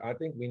need to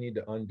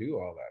undo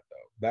all that,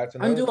 though. That's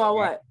undo all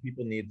what?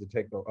 People need to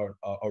take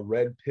a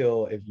red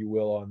pill, if you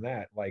will, on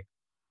that. Like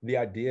the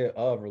idea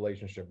of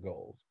relationship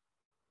goals.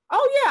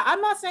 Oh yeah,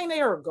 I'm not saying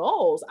they are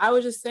goals. I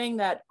was just saying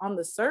that on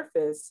the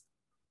surface,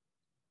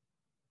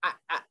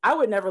 I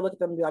would never look at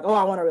them and be like, oh,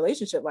 I want a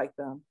relationship like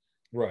them.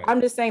 Right.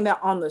 I'm just saying that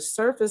on the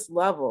surface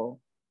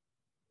level,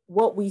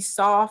 what we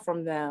saw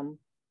from them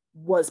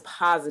was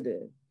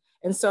positive.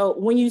 And so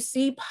when you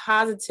see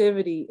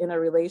positivity in a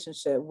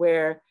relationship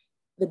where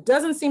there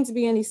doesn't seem to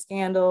be any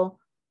scandal,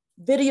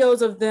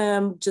 videos of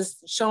them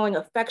just showing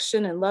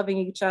affection and loving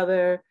each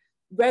other,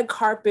 red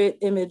carpet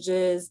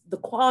images, the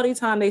quality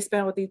time they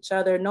spend with each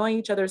other, knowing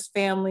each other's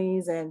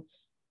families, and,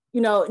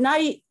 you know,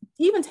 not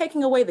even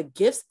taking away the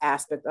gifts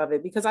aspect of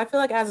it, because I feel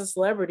like as a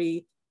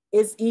celebrity,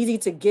 it's easy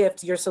to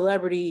gift your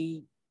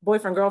celebrity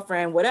boyfriend,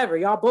 girlfriend, whatever.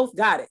 Y'all both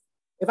got it.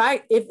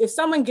 If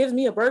someone gives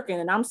me a Birkin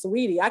and I'm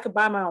Saweetie, I could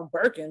buy my own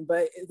Birkin,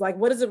 but it's like,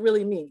 what does it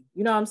really mean?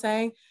 You know what I'm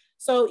saying?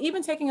 So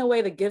even taking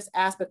away the gifts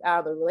aspect out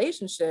of the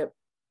relationship,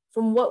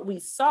 from what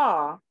we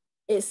saw,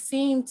 it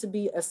seemed to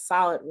be a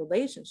solid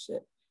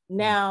relationship.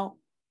 Now,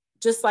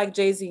 just like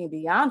Jay-Z and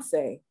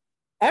Beyonce,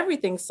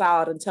 everything's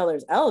solid until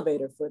there's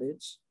elevator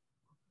footage,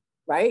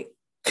 right?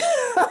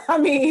 I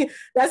mean,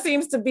 that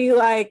seems to be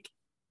like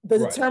the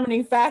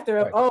determining factor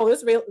of, oh,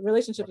 this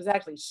relationship is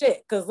actually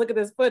shit, because look at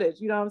this footage,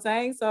 you know what I'm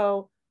saying?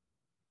 So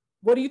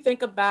what do you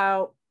think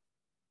about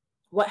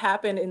what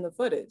happened in the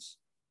footage?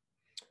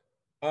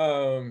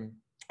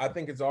 I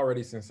think it's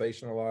already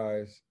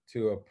sensationalized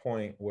to a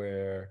point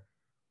where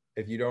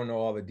if you don't know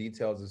all the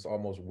details, it's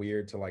almost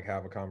weird to like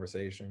have a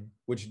conversation,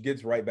 which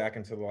gets right back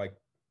into like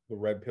the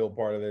red pill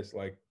part of this.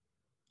 Like,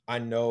 I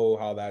know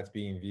how that's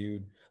being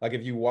viewed. Like,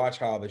 if you watch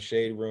how the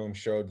Shade Room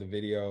showed the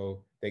video,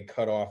 they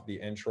cut off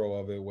the intro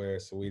of it where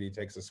Saweetie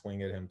takes a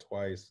swing at him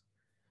twice.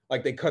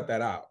 Like, they cut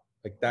that out.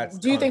 Like, that's.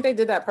 Do you think they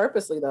did that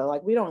purposely though?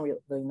 Like, we don't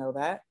really know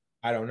that.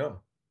 I don't know.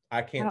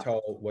 I can't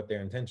tell what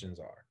their intentions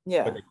are.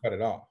 Yeah. But they cut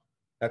it off.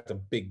 That's a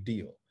big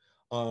deal.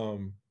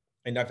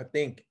 And I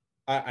think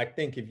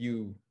if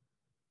you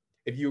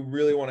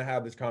really want to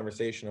have this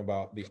conversation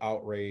about the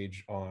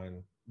outrage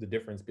on the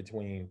difference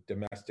between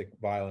domestic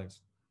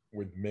violence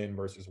with men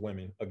versus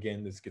women,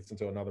 again, this gets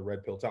into another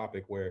red pill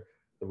topic where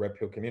the red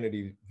pill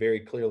community very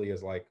clearly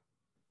is like,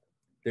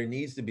 there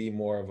needs to be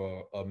more of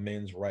a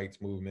men's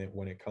rights movement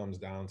when it comes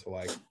down to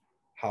like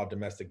how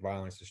domestic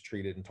violence is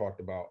treated and talked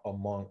about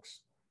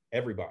amongst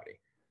everybody.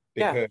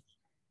 Because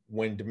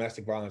when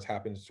domestic violence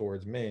happens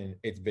towards men,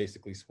 it's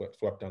basically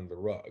swept under the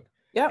rug.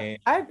 Yeah,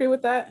 I agree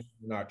with that.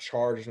 Not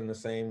charged in the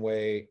same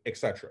way,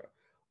 etc.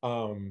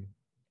 And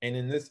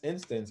in this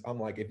instance, I'm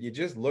like, if you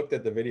just looked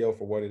at the video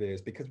for what it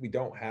is, because we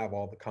don't have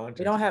all the context.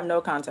 We don't have no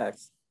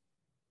context.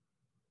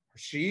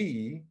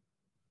 She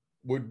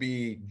would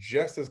be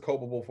just as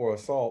culpable for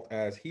assault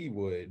as he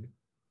would,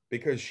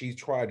 because she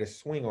tried to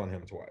swing on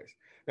him twice.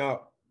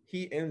 Now,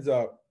 he ends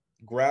up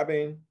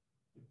grabbing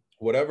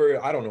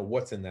whatever, I don't know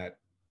what's in that.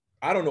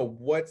 I don't know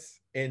what's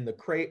in the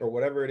crate or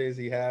whatever it is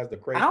he has, the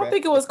crate. I don't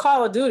think it was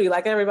Call of Duty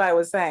like everybody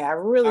was saying. I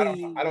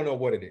don't know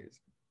what it is.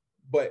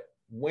 But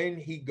when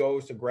he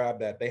goes to grab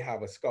that, they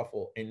have a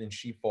scuffle and then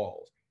she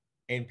falls.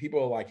 And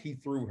people are like, he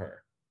threw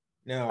her.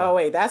 Now, oh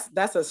wait,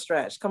 that's a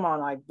stretch. Come on,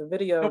 like the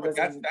video. No,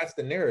 that's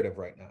the narrative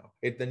right now.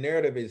 The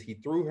narrative is he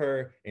threw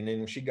her and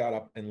then she got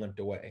up and limped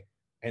away.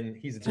 and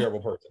he's a terrible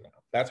person now.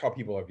 That's how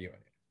people are viewing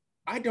it.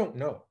 I don't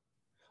know.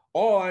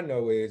 All I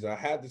know is I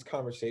had this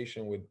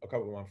conversation with a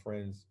couple of my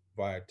friends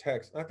via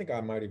text. I think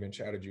I might even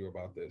chatted you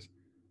about this.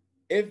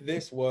 If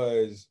this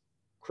was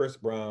Chris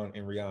Brown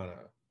and Rihanna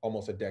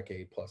almost a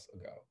decade plus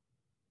ago,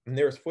 and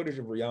there's footage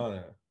of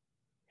Rihanna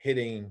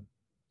hitting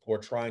or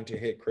trying to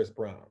hit Chris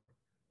Brown,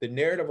 the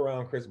narrative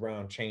around Chris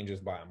Brown changes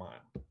by a mile.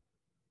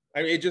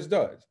 I mean, it just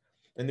does.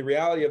 And the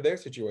reality of their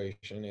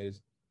situation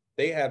is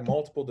they had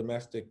multiple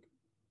domestic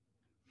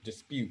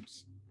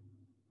disputes,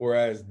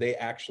 whereas they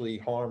actually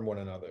harmed one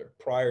another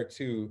prior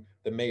to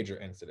the major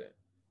incident.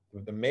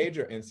 The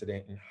major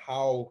incident and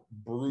how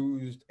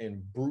bruised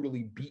and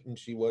brutally beaten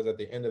she was at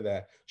the end of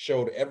that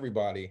showed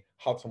everybody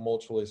how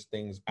tumultuous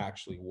things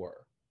actually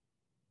were.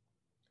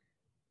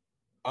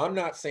 I'm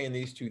not saying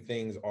these two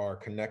things are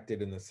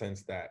connected in the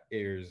sense that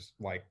there's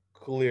like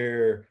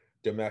clear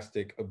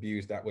domestic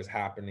abuse that was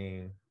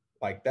happening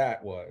like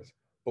that was.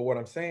 But what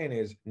I'm saying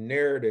is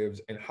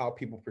narratives and how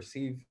people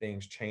perceive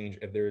things change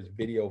if there's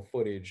video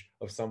footage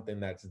of something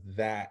that's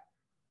that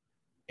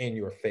in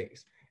your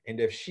face. And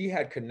if she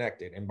had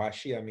connected, and by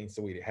she I mean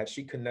Saweetie, had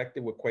she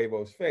connected with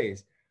Quavo's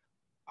face,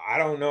 I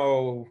don't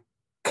know.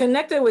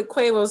 Connected with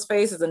Quavo's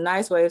face is a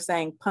nice way of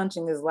saying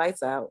punching his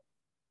lights out.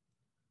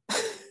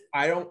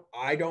 I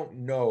don't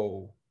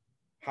know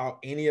how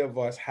any of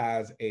us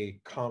has a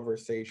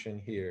conversation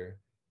here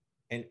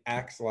and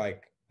acts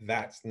like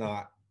that's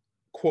not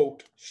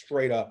quote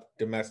straight up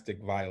domestic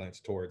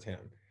violence towards him.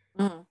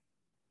 Mm-hmm.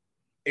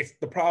 It's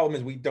the problem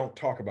is we don't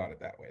talk about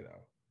it that way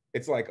though.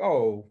 It's like,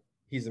 oh,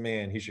 he's a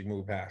man, he should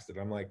move past it.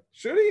 I'm like,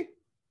 should he?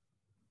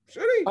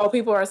 Should he? Oh,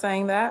 people are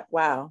saying that?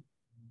 Wow.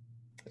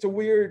 It's a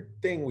weird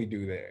thing we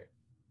do there.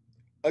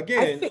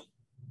 Again,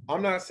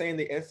 I'm not saying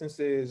the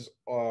instances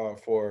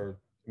for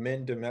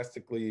men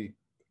domestically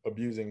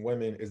abusing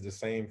women is the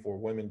same for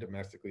women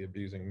domestically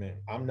abusing men.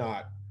 I'm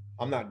not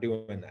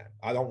doing that.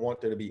 I don't want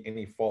there to be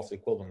any false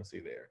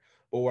equivalency there.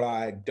 But what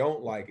I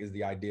don't like is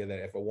the idea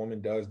that if a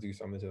woman does do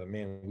something to the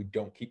man, we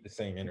don't keep the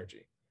same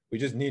energy. We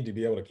just need to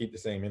be able to keep the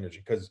same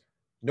energy because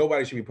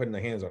nobody should be putting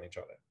their hands on each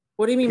other.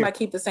 What do you mean by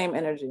keep the same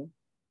energy?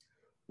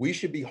 We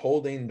should be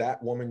holding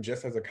that woman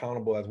just as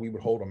accountable as we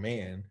would hold a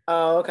man.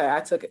 Oh, okay.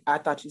 I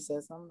thought you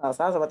said something else.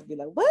 I was about to be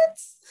like, what?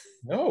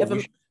 No,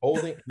 we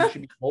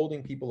should be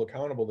holding people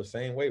accountable the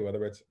same way,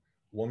 whether it's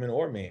woman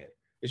or man.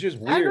 It's just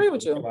weird. I agree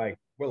with you.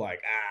 We're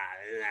like,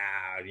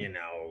 you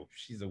know,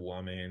 she's a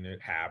woman.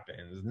 It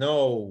happens.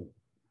 No.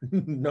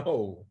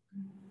 Well,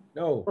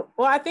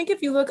 I think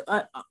if you look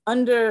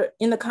under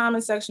in the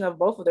comment section of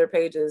both of their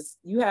pages,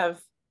 you have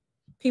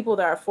people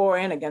that are for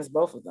and against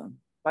both of them.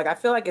 Like, I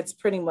feel like it's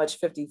pretty much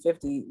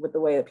 50-50 with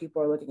the way that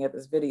people are looking at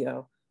this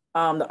video.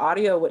 The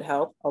audio would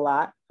help a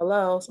lot.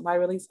 Hello, somebody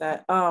release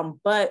that.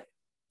 But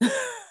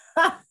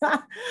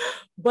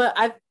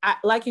I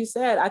like you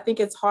said, I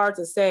think it's hard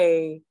to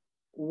say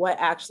what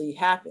actually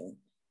happened.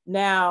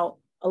 Now,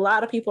 a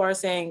lot of people are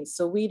saying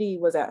Saweetie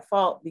was at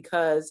fault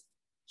because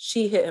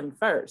she hit him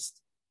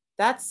first.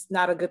 That's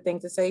not a good thing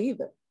to say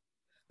either.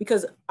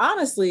 Because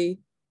honestly,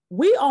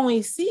 we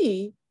only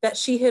see that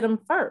she hit him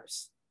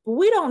first. But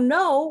we don't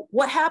know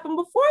what happened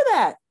before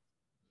that.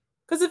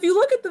 Because if you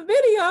look at the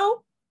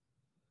video,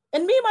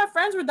 and me and my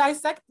friend,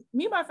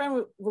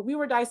 we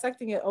were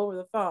dissecting it over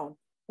the phone.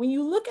 When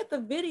you look at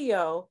the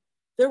video,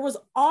 there was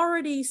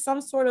already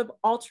some sort of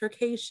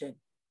altercation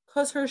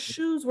because her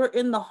shoes were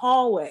in the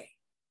hallway.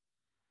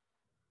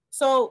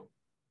 So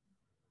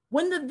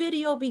when the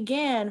video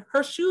began,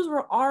 her shoes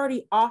were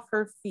already off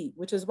her feet,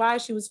 which is why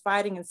she was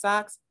fighting in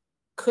socks,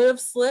 could have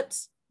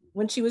slipped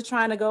when she was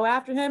trying to go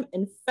after him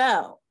and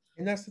fell.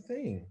 And that's the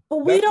thing.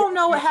 But we don't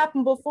know what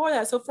happened before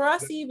that. So for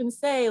us to even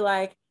say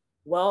like,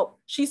 well,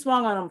 she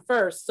swung on him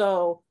first,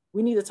 so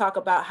we need to talk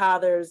about how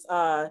there's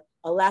a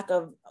lack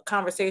of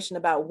conversation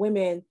about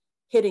women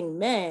hitting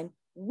men.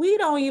 We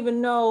don't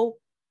even know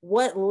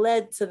what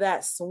led to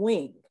that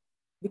swing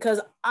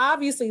because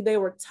obviously they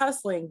were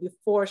tussling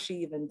before she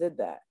even did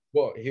that.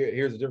 Well,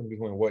 here's the difference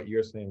between what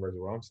you're saying versus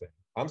what I'm saying.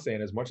 I'm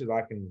saying as much as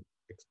I can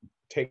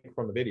take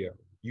from the video,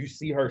 you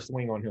see her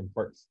swing on him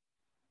first.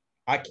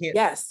 I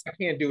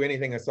can't do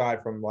anything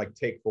aside from like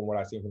take from what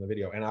I've seen from the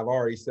video. And I've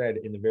already said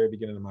in the very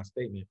beginning of my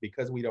statement,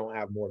 because we don't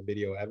have more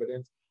video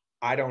evidence,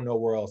 I don't know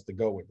where else to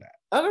go with that.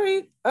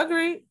 Agreed.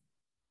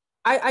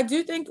 I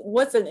do think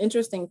what's an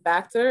interesting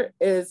factor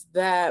is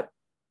that,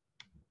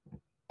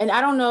 and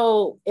I don't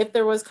know if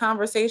there was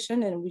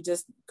conversation and we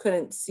just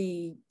couldn't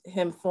see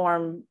him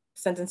form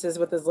sentences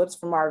with his lips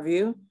from our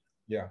view.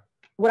 Yeah.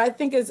 What I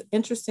think is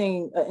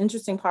interesting, an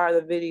interesting part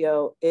of the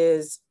video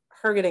is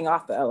her getting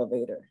off the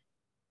elevator.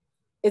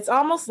 It's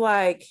almost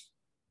like,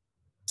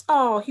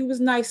 oh, he was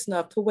nice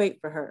enough to wait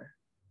for her.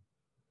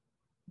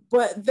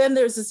 But then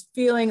there's this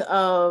feeling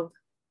of,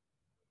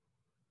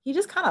 he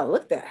just kind of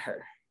looked at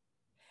her.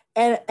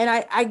 And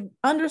I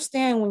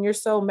understand when you're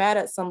so mad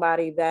at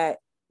somebody that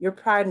your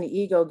pride and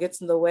ego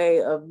gets in the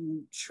way of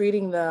you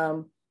treating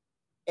them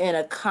in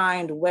a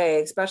kind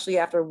way, especially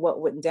after what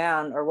went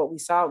down or what we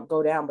saw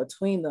go down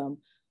between them.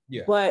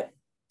 Yeah. But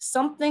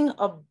something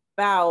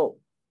about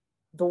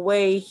the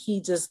way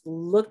he just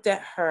looked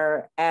at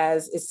her,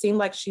 as it seemed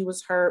like she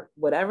was hurt,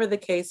 whatever the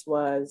case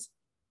was,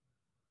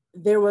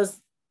 there was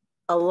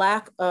a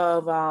lack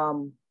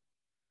of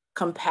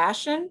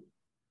compassion.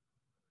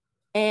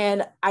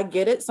 And I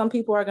get it. Some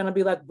people are going to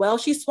be like, well,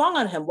 she swung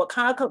on him. What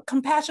kind of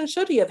compassion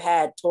should he have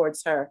had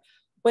towards her?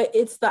 But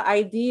it's the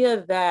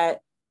idea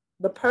that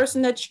the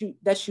person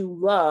that you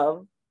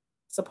love,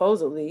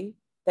 supposedly,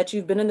 that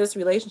you've been in this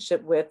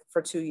relationship with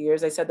for 2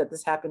 years, they said that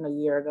this happened a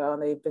year ago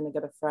and they've been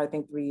together for, I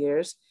think, 3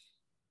 years,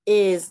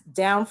 is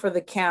down for the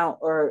count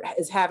or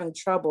is having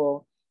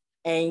trouble.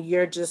 And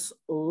you're just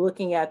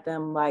looking at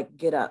them like,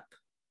 get up.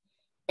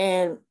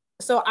 And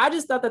so I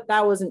just thought that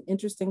that was an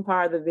interesting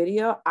part of the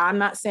video. I'm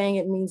not saying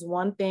it means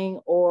one thing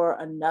or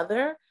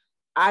another.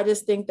 I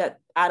just think that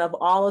out of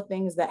all the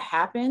things that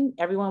happen,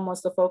 everyone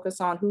wants to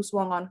focus on who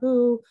swung on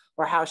who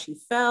or how she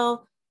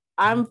fell.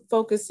 I'm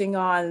focusing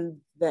on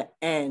the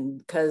end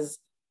because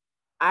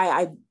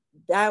I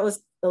that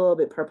was a little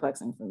bit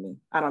perplexing for me.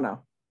 I don't know.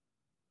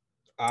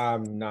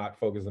 I'm not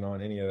focusing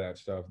on any of that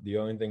stuff. The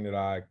only thing that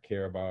I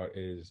care about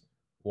is,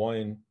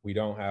 one, we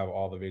don't have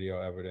all the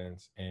video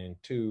evidence, and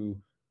two,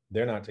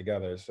 they're not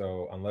together.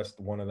 So unless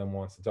one of them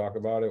wants to talk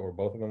about it or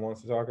both of them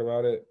wants to talk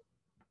about it.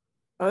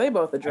 Oh, they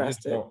both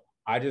addressed it.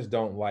 I just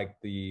don't like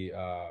the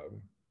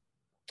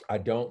I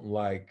don't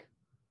like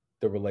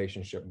the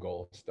relationship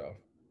goal stuff.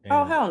 And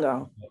oh, hell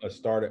no.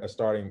 A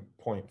starting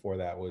point for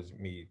that was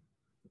me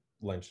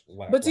lynched.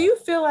 But do you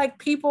feel like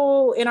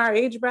people in our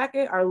age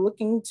bracket are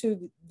looking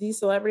to these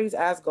celebrities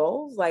as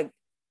goals? Like,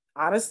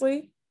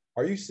 honestly?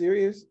 Are you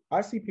serious?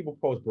 I see people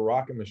post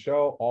Barack and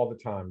Michelle all the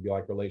time, be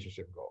like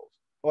relationship goals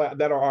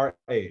that are our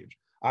age.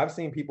 I've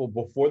seen people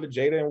before the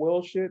Jada and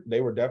Will shit,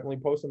 they were definitely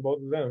posting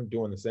both of them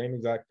doing the same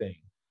exact thing.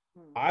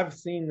 I've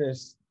seen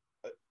this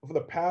for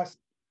the past,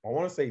 I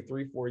want to say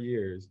 3-4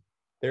 years.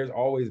 There's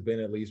always been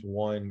at least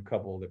one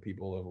couple that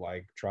people have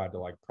like tried to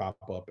like prop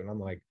up. And I'm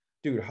like,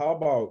 dude, how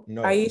about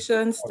no?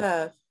 Aisha and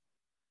Steph.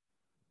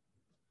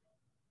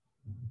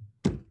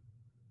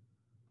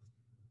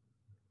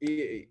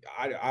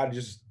 I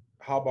just,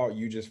 how about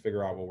you just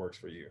figure out what works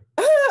for you?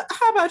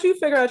 How about you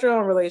figure out your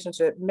own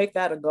relationship? Make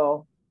that a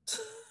goal.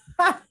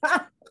 But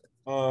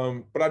I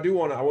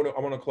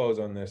want to close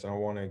on this, and I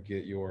want to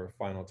get your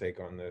final take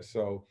on this.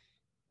 So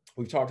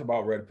we've talked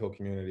about Red Pill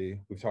community.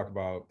 We've talked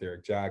about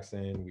Derek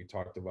Jackson. We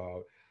talked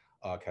about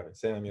Kevin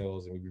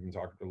Samuels, and we've even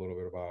talked a little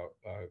bit about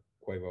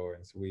Quavo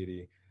and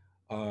Saweetie.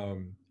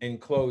 In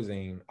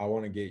closing, I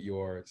want to get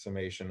your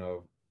summation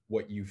of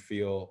what you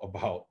feel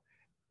about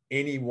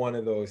any one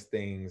of those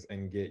things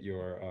and get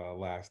your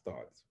last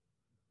thoughts.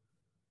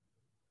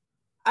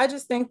 I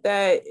just think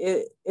that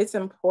it's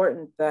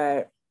important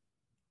that,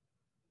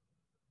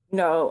 you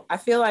know, I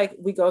feel like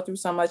we go through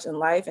so much in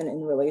life and in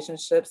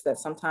relationships that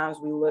sometimes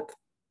we look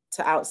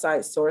to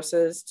outside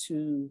sources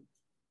to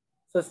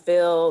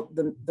fulfill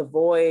the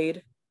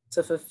void,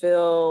 to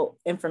fulfill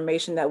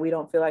information that we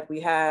don't feel like we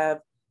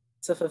have,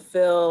 to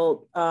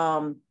fulfill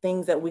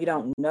things that we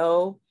don't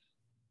know.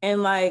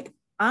 And like,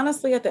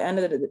 honestly, at the end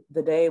of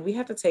the day, we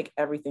have to take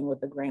everything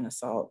with a grain of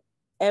salt,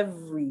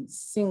 every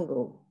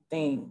single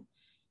thing.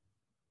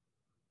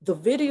 The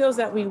videos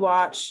that we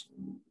watch,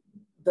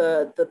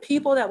 the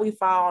people that we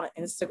follow on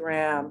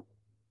Instagram,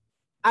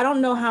 I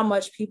don't know how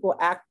much people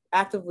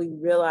actively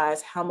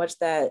realize how much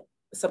that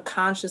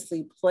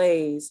subconsciously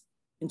plays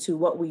into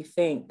what we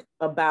think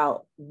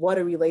about what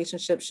a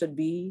relationship should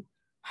be,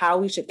 how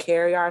we should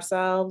carry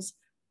ourselves,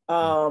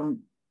 and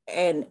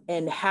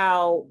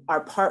how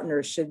our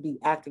partners should be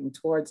acting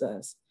towards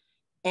us.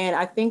 And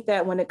I think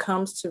that when it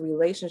comes to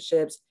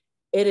relationships,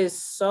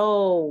 it's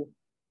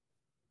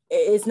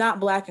not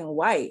black and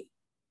white.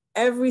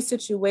 Every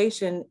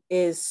situation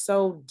is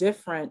so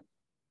different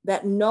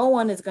that no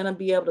one is going to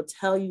be able to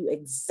tell you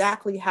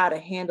exactly how to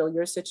handle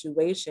your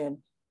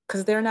situation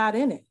because they're not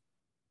in it,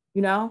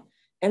 you know?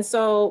 And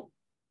so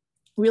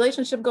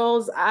relationship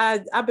goals,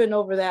 I've been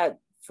over that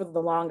for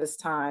the longest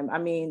time. I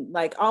mean,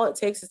 like, all it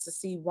takes is to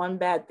see one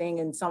bad thing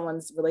in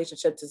someone's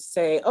relationship to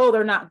say, oh,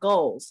 they're not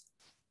goals.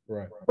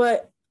 Right.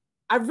 But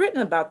I've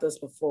written about this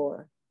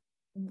before.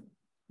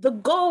 The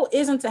goal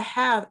isn't to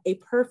have a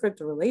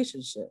perfect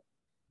relationship,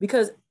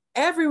 because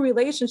every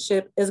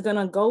relationship is going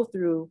to go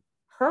through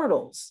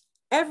hurdles,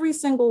 every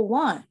single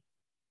one.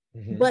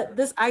 Mm-hmm. But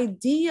this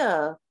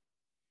idea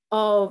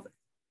of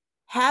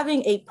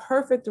having a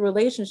perfect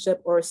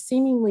relationship or a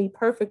seemingly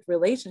perfect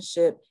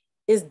relationship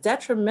is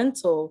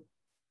detrimental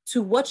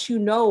to what you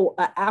know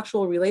an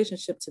actual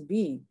relationship to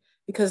be.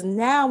 Because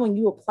now when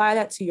you apply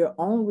that to your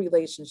own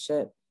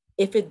relationship,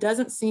 if it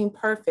doesn't seem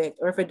perfect,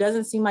 or if it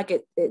doesn't seem like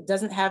it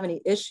doesn't have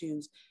any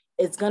issues,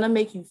 it's going to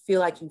make you feel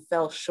like you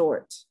fell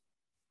short.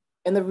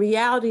 And the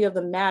reality of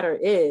the matter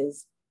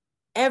is,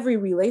 every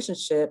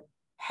relationship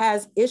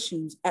has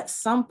issues at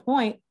some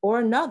point or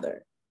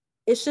another.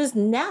 It's just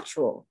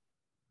natural.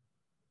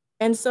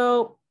 And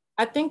so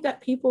I think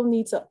that people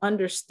need to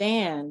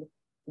understand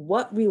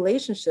what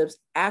relationships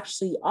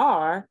actually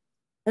are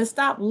and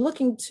stop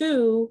looking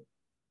to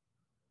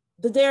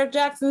the Derek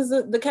Jacksons,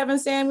 the Kevin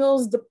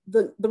Samuels,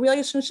 the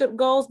relationship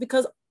goals,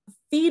 because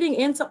feeding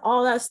into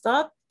all that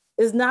stuff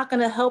is not going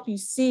to help you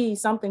see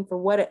something for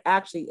what it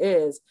actually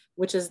is,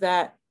 which is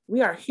that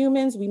we are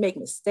humans, we make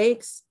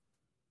mistakes,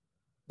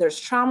 there's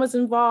traumas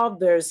involved,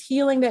 there's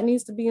healing that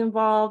needs to be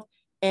involved,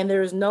 and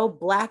there's no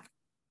black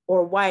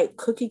or white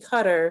cookie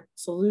cutter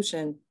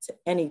solution to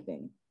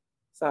anything.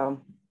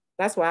 So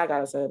that's what I got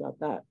to say about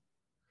that.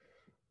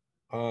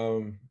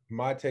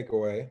 My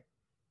takeaway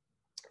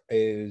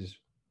is,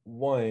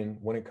 one,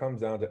 when it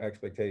comes down to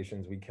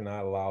expectations, we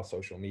cannot allow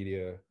social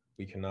media,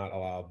 we cannot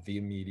allow the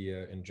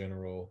media in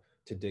general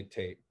to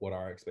dictate what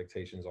our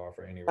expectations are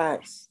for any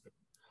relationship.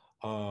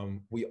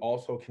 We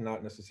also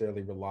cannot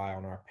necessarily rely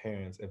on our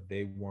parents if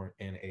they weren't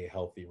in a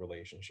healthy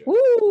relationship.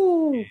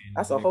 Woo!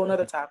 That's a whole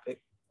nother topic.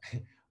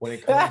 When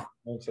it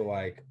comes to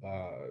like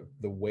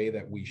the way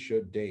that we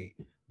should date,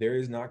 there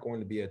is not going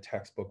to be a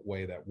textbook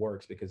way that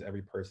works because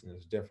every person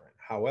is different.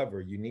 However,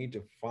 you need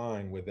to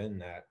find within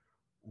that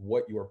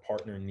what your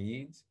partner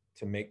needs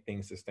to make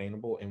things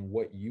sustainable and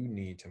what you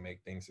need to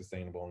make things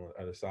sustainable on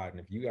the other side. And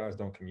if you guys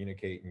don't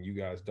communicate and you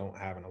guys don't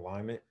have an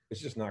alignment,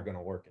 it's just not going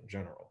to work in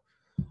general.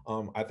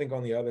 I think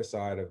on the other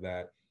side of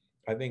that,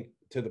 I think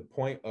to the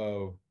point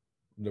of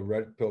the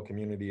red pill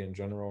community in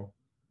general,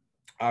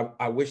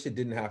 I wish it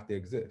didn't have to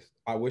exist.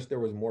 I wish there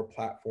was more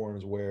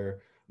platforms where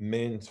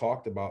men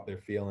talked about their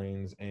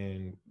feelings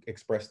and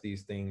expressed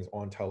these things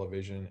on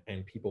television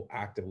and people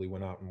actively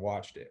went out and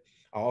watched it.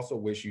 I also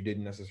wish you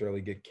didn't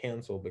necessarily get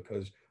canceled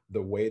because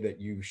the way that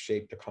you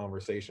shape the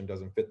conversation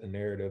doesn't fit the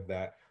narrative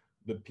that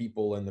the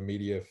people in the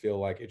media feel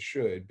like it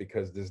should,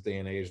 because this day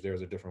and age,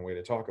 there's a different way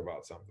to talk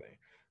about something.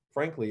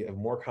 Frankly, if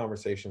more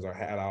conversations are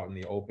had out in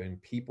the open,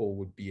 people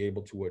would be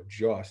able to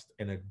adjust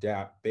and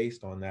adapt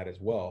based on that as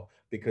well,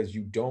 because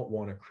you don't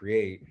want to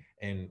create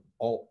an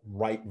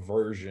alt-right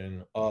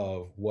version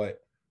of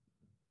what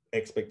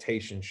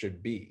expectation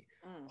should be,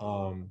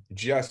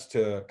 just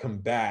to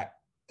combat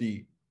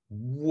the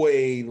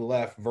way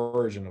left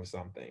version of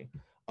something.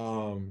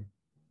 And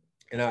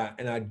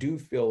I do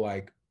feel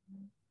like,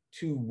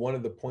 to one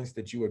of the points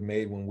that you had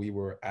made when we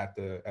were at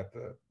the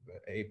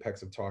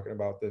apex of talking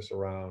about this,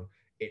 around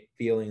it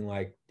feeling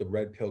like the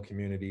red pill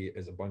community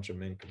is a bunch of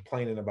men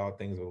complaining about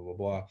things, blah, blah,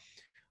 blah.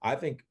 I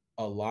think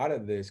a lot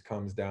of this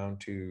comes down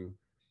to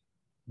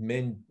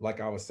men,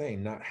 like I was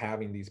saying, not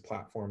having these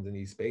platforms in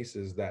these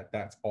spaces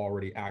that's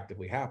already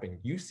actively happening.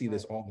 You see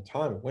this all the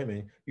time with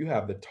women. You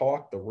have the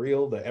talk, the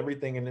real, the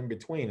everything and in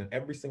between, and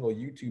every single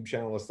YouTube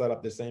channel is set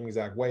up the same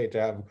exact way to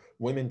have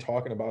women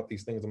talking about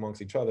these things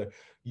amongst each other.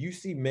 You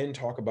see men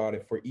talk about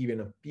it for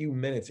even a few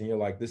minutes and you're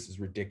like, this is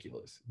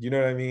ridiculous. You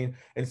know what I mean?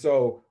 And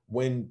so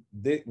when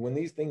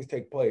these things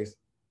take place,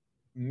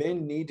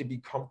 men need to be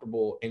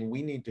comfortable, and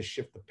we need to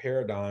shift the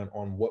paradigm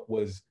on what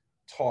was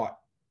taught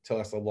to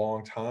us a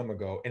long time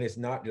ago. And it's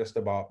not just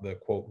about the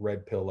quote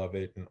red pill of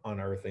it and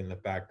unearthing the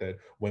fact that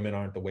women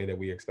aren't the way that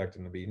we expect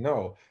them to be.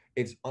 No,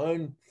 it's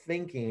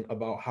unthinking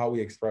about how we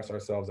express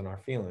ourselves and our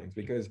feelings,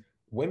 because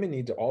women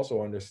need to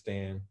also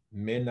understand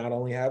men not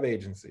only have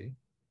agency,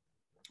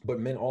 but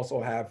men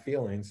also have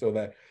feelings, so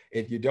that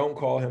if you don't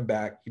call him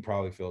back, he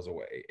probably feels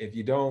away. If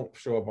you don't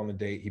show up on the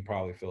date, he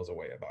probably feels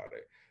away about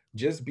it.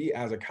 Just be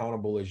as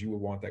accountable as you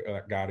would want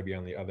that guy to be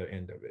on the other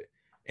end of it.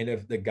 And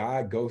if the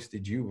guy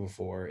ghosted you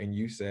before and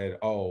you said,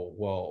 oh,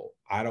 well,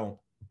 I don't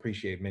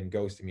appreciate men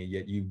ghosting me,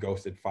 yet you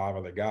ghosted 5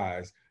 other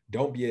guys,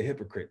 don't be a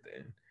hypocrite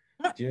then.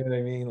 Do you know what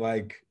I mean?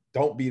 Like,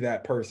 don't be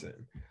that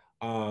person.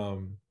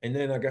 And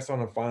then I guess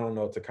on a final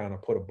note, to kind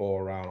of put a bow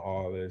around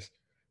all of this,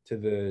 to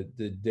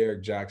the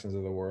Derek Jacksons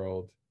of the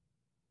world,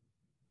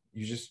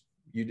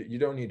 you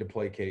don't need to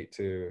placate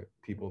to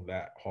people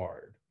that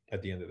hard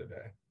at the end of the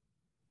day.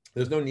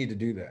 There's no need to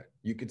do that.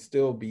 You could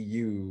still be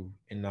you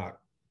and not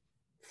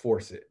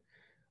force it.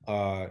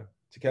 To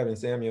Kevin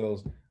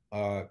Samuels,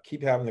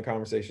 keep having the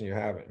conversation you're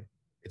having.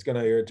 It's going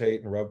to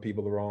irritate and rub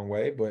people the wrong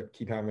way, but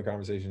keep having the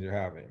conversations you're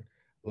having.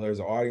 Well, there's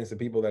an audience of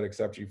people that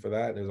accept you for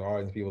that. There's an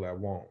audience of people that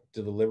won't.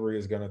 The delivery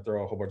is going to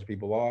throw a whole bunch of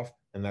people off,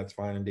 and that's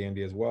fine and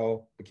dandy as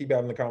well. But keep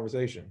having the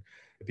conversation.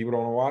 If people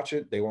don't want to watch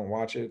it, they won't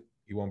watch it.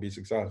 You won't be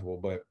successful.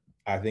 But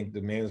I think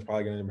the man is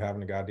probably going to end up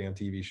having a goddamn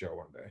TV show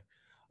one day.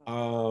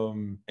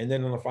 And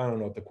then on the final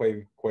note, the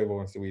Quavo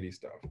and Saweetie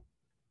stuff.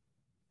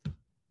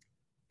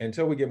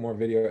 Until we get more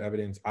video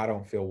evidence, I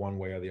don't feel one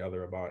way or the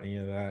other about any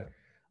of that.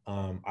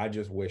 I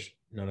just wish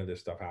none of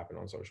this stuff happened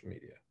on social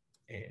media.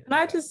 And Can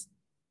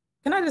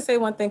I just say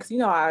one thing?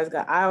 Because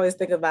I always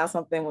think about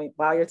something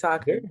while you're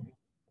talking.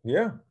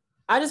 Yeah.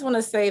 I just want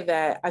to say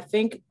that I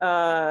think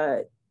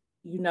men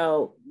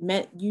do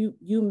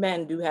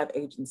have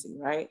agency,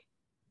 right?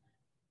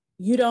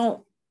 You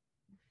don't,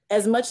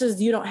 as much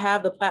as you don't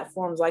have the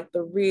platforms like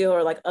The Real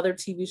or like other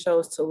TV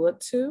shows to look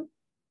to,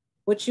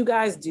 what you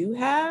guys do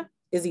have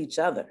is each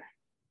other.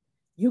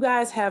 You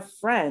guys have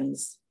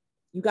friends.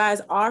 You guys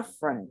are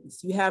friends.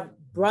 You have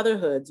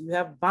brotherhoods. You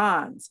have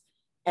bonds.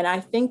 And I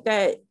think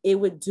that it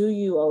would do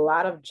you a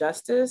lot of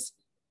justice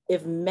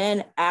if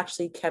men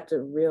actually kept it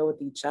real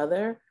with each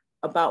other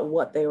about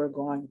what they were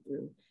going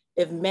through.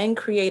 if men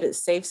created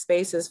safe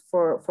spaces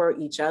for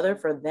each other,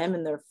 for them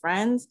and their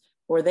friends,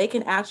 where they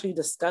can actually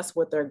discuss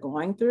what they're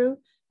going through,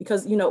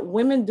 because, you know,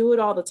 women do it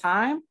all the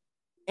time.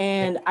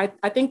 And I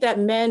think that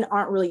men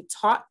aren't really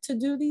taught to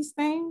do these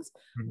things.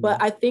 Mm-hmm.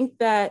 But I think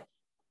that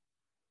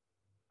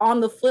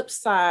on the flip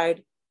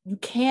side, you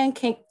can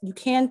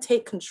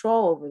take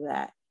control over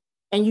that.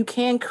 And you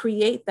can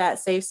create that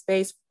safe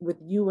space with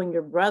you and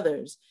your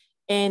brothers.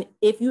 And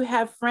if you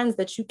have friends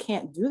that you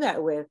can't do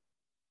that with,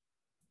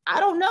 I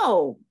don't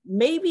know,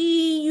 maybe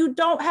you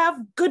don't have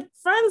good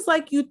friends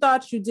like you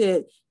thought you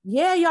did.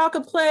 Yeah, y'all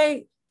could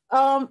play,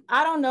 I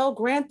don't know,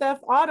 Grand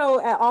Theft Auto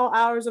at all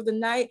hours of the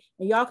night,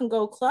 and y'all can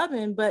go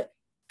clubbing, but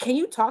can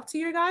you talk to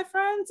your guy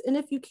friends? And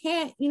if you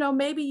can't, you know,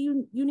 maybe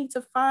you need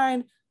to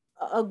find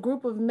a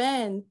group of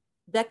men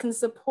that can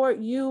support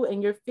you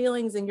and your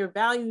feelings and your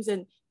values.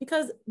 And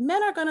because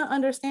men are going to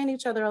understand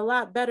each other a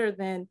lot better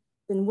than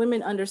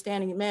women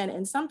understanding men.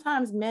 And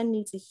sometimes men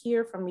need to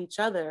hear from each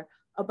other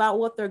about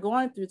what they're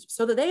going through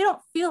so that they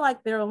don't feel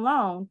like they're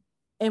alone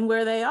in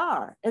where they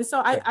are. And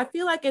so I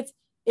feel like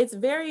it's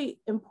very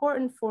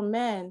important for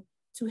men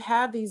to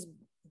have these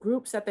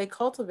groups that they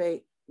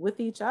cultivate with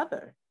each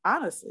other,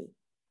 honestly.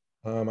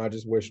 I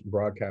just wish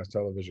broadcast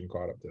television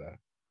caught up to that.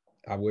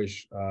 I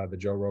wish the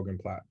Joe Rogan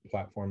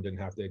platform didn't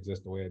have to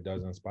exist the way it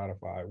does in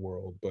Spotify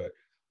world, but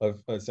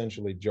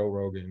essentially Joe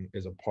Rogan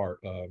is a part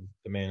of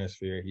the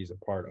manosphere. He's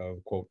a part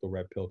of, quote, the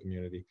red pill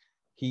community.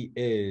 He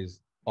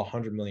is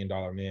 $100 million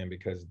man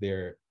because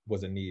there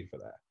was a need for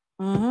that.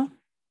 Mm-hmm.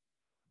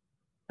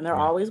 And there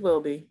always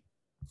will be.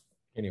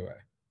 Anyway,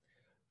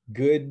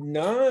 good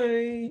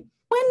night.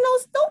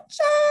 Buenos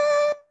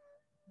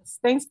noches.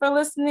 Thanks for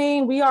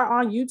listening. We are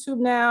on YouTube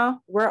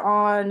now. We're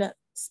on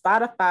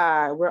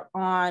Spotify. We're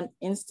on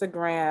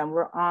Instagram.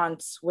 We're on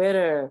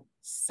Twitter,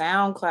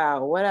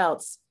 SoundCloud. What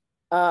else?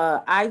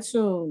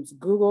 iTunes,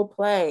 Google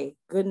Play.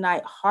 Good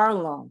night,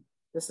 Harlem.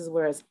 This is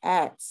where it's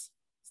at.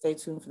 Stay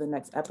tuned for the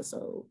next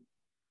episode.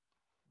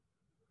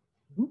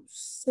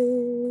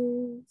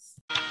 Deuces.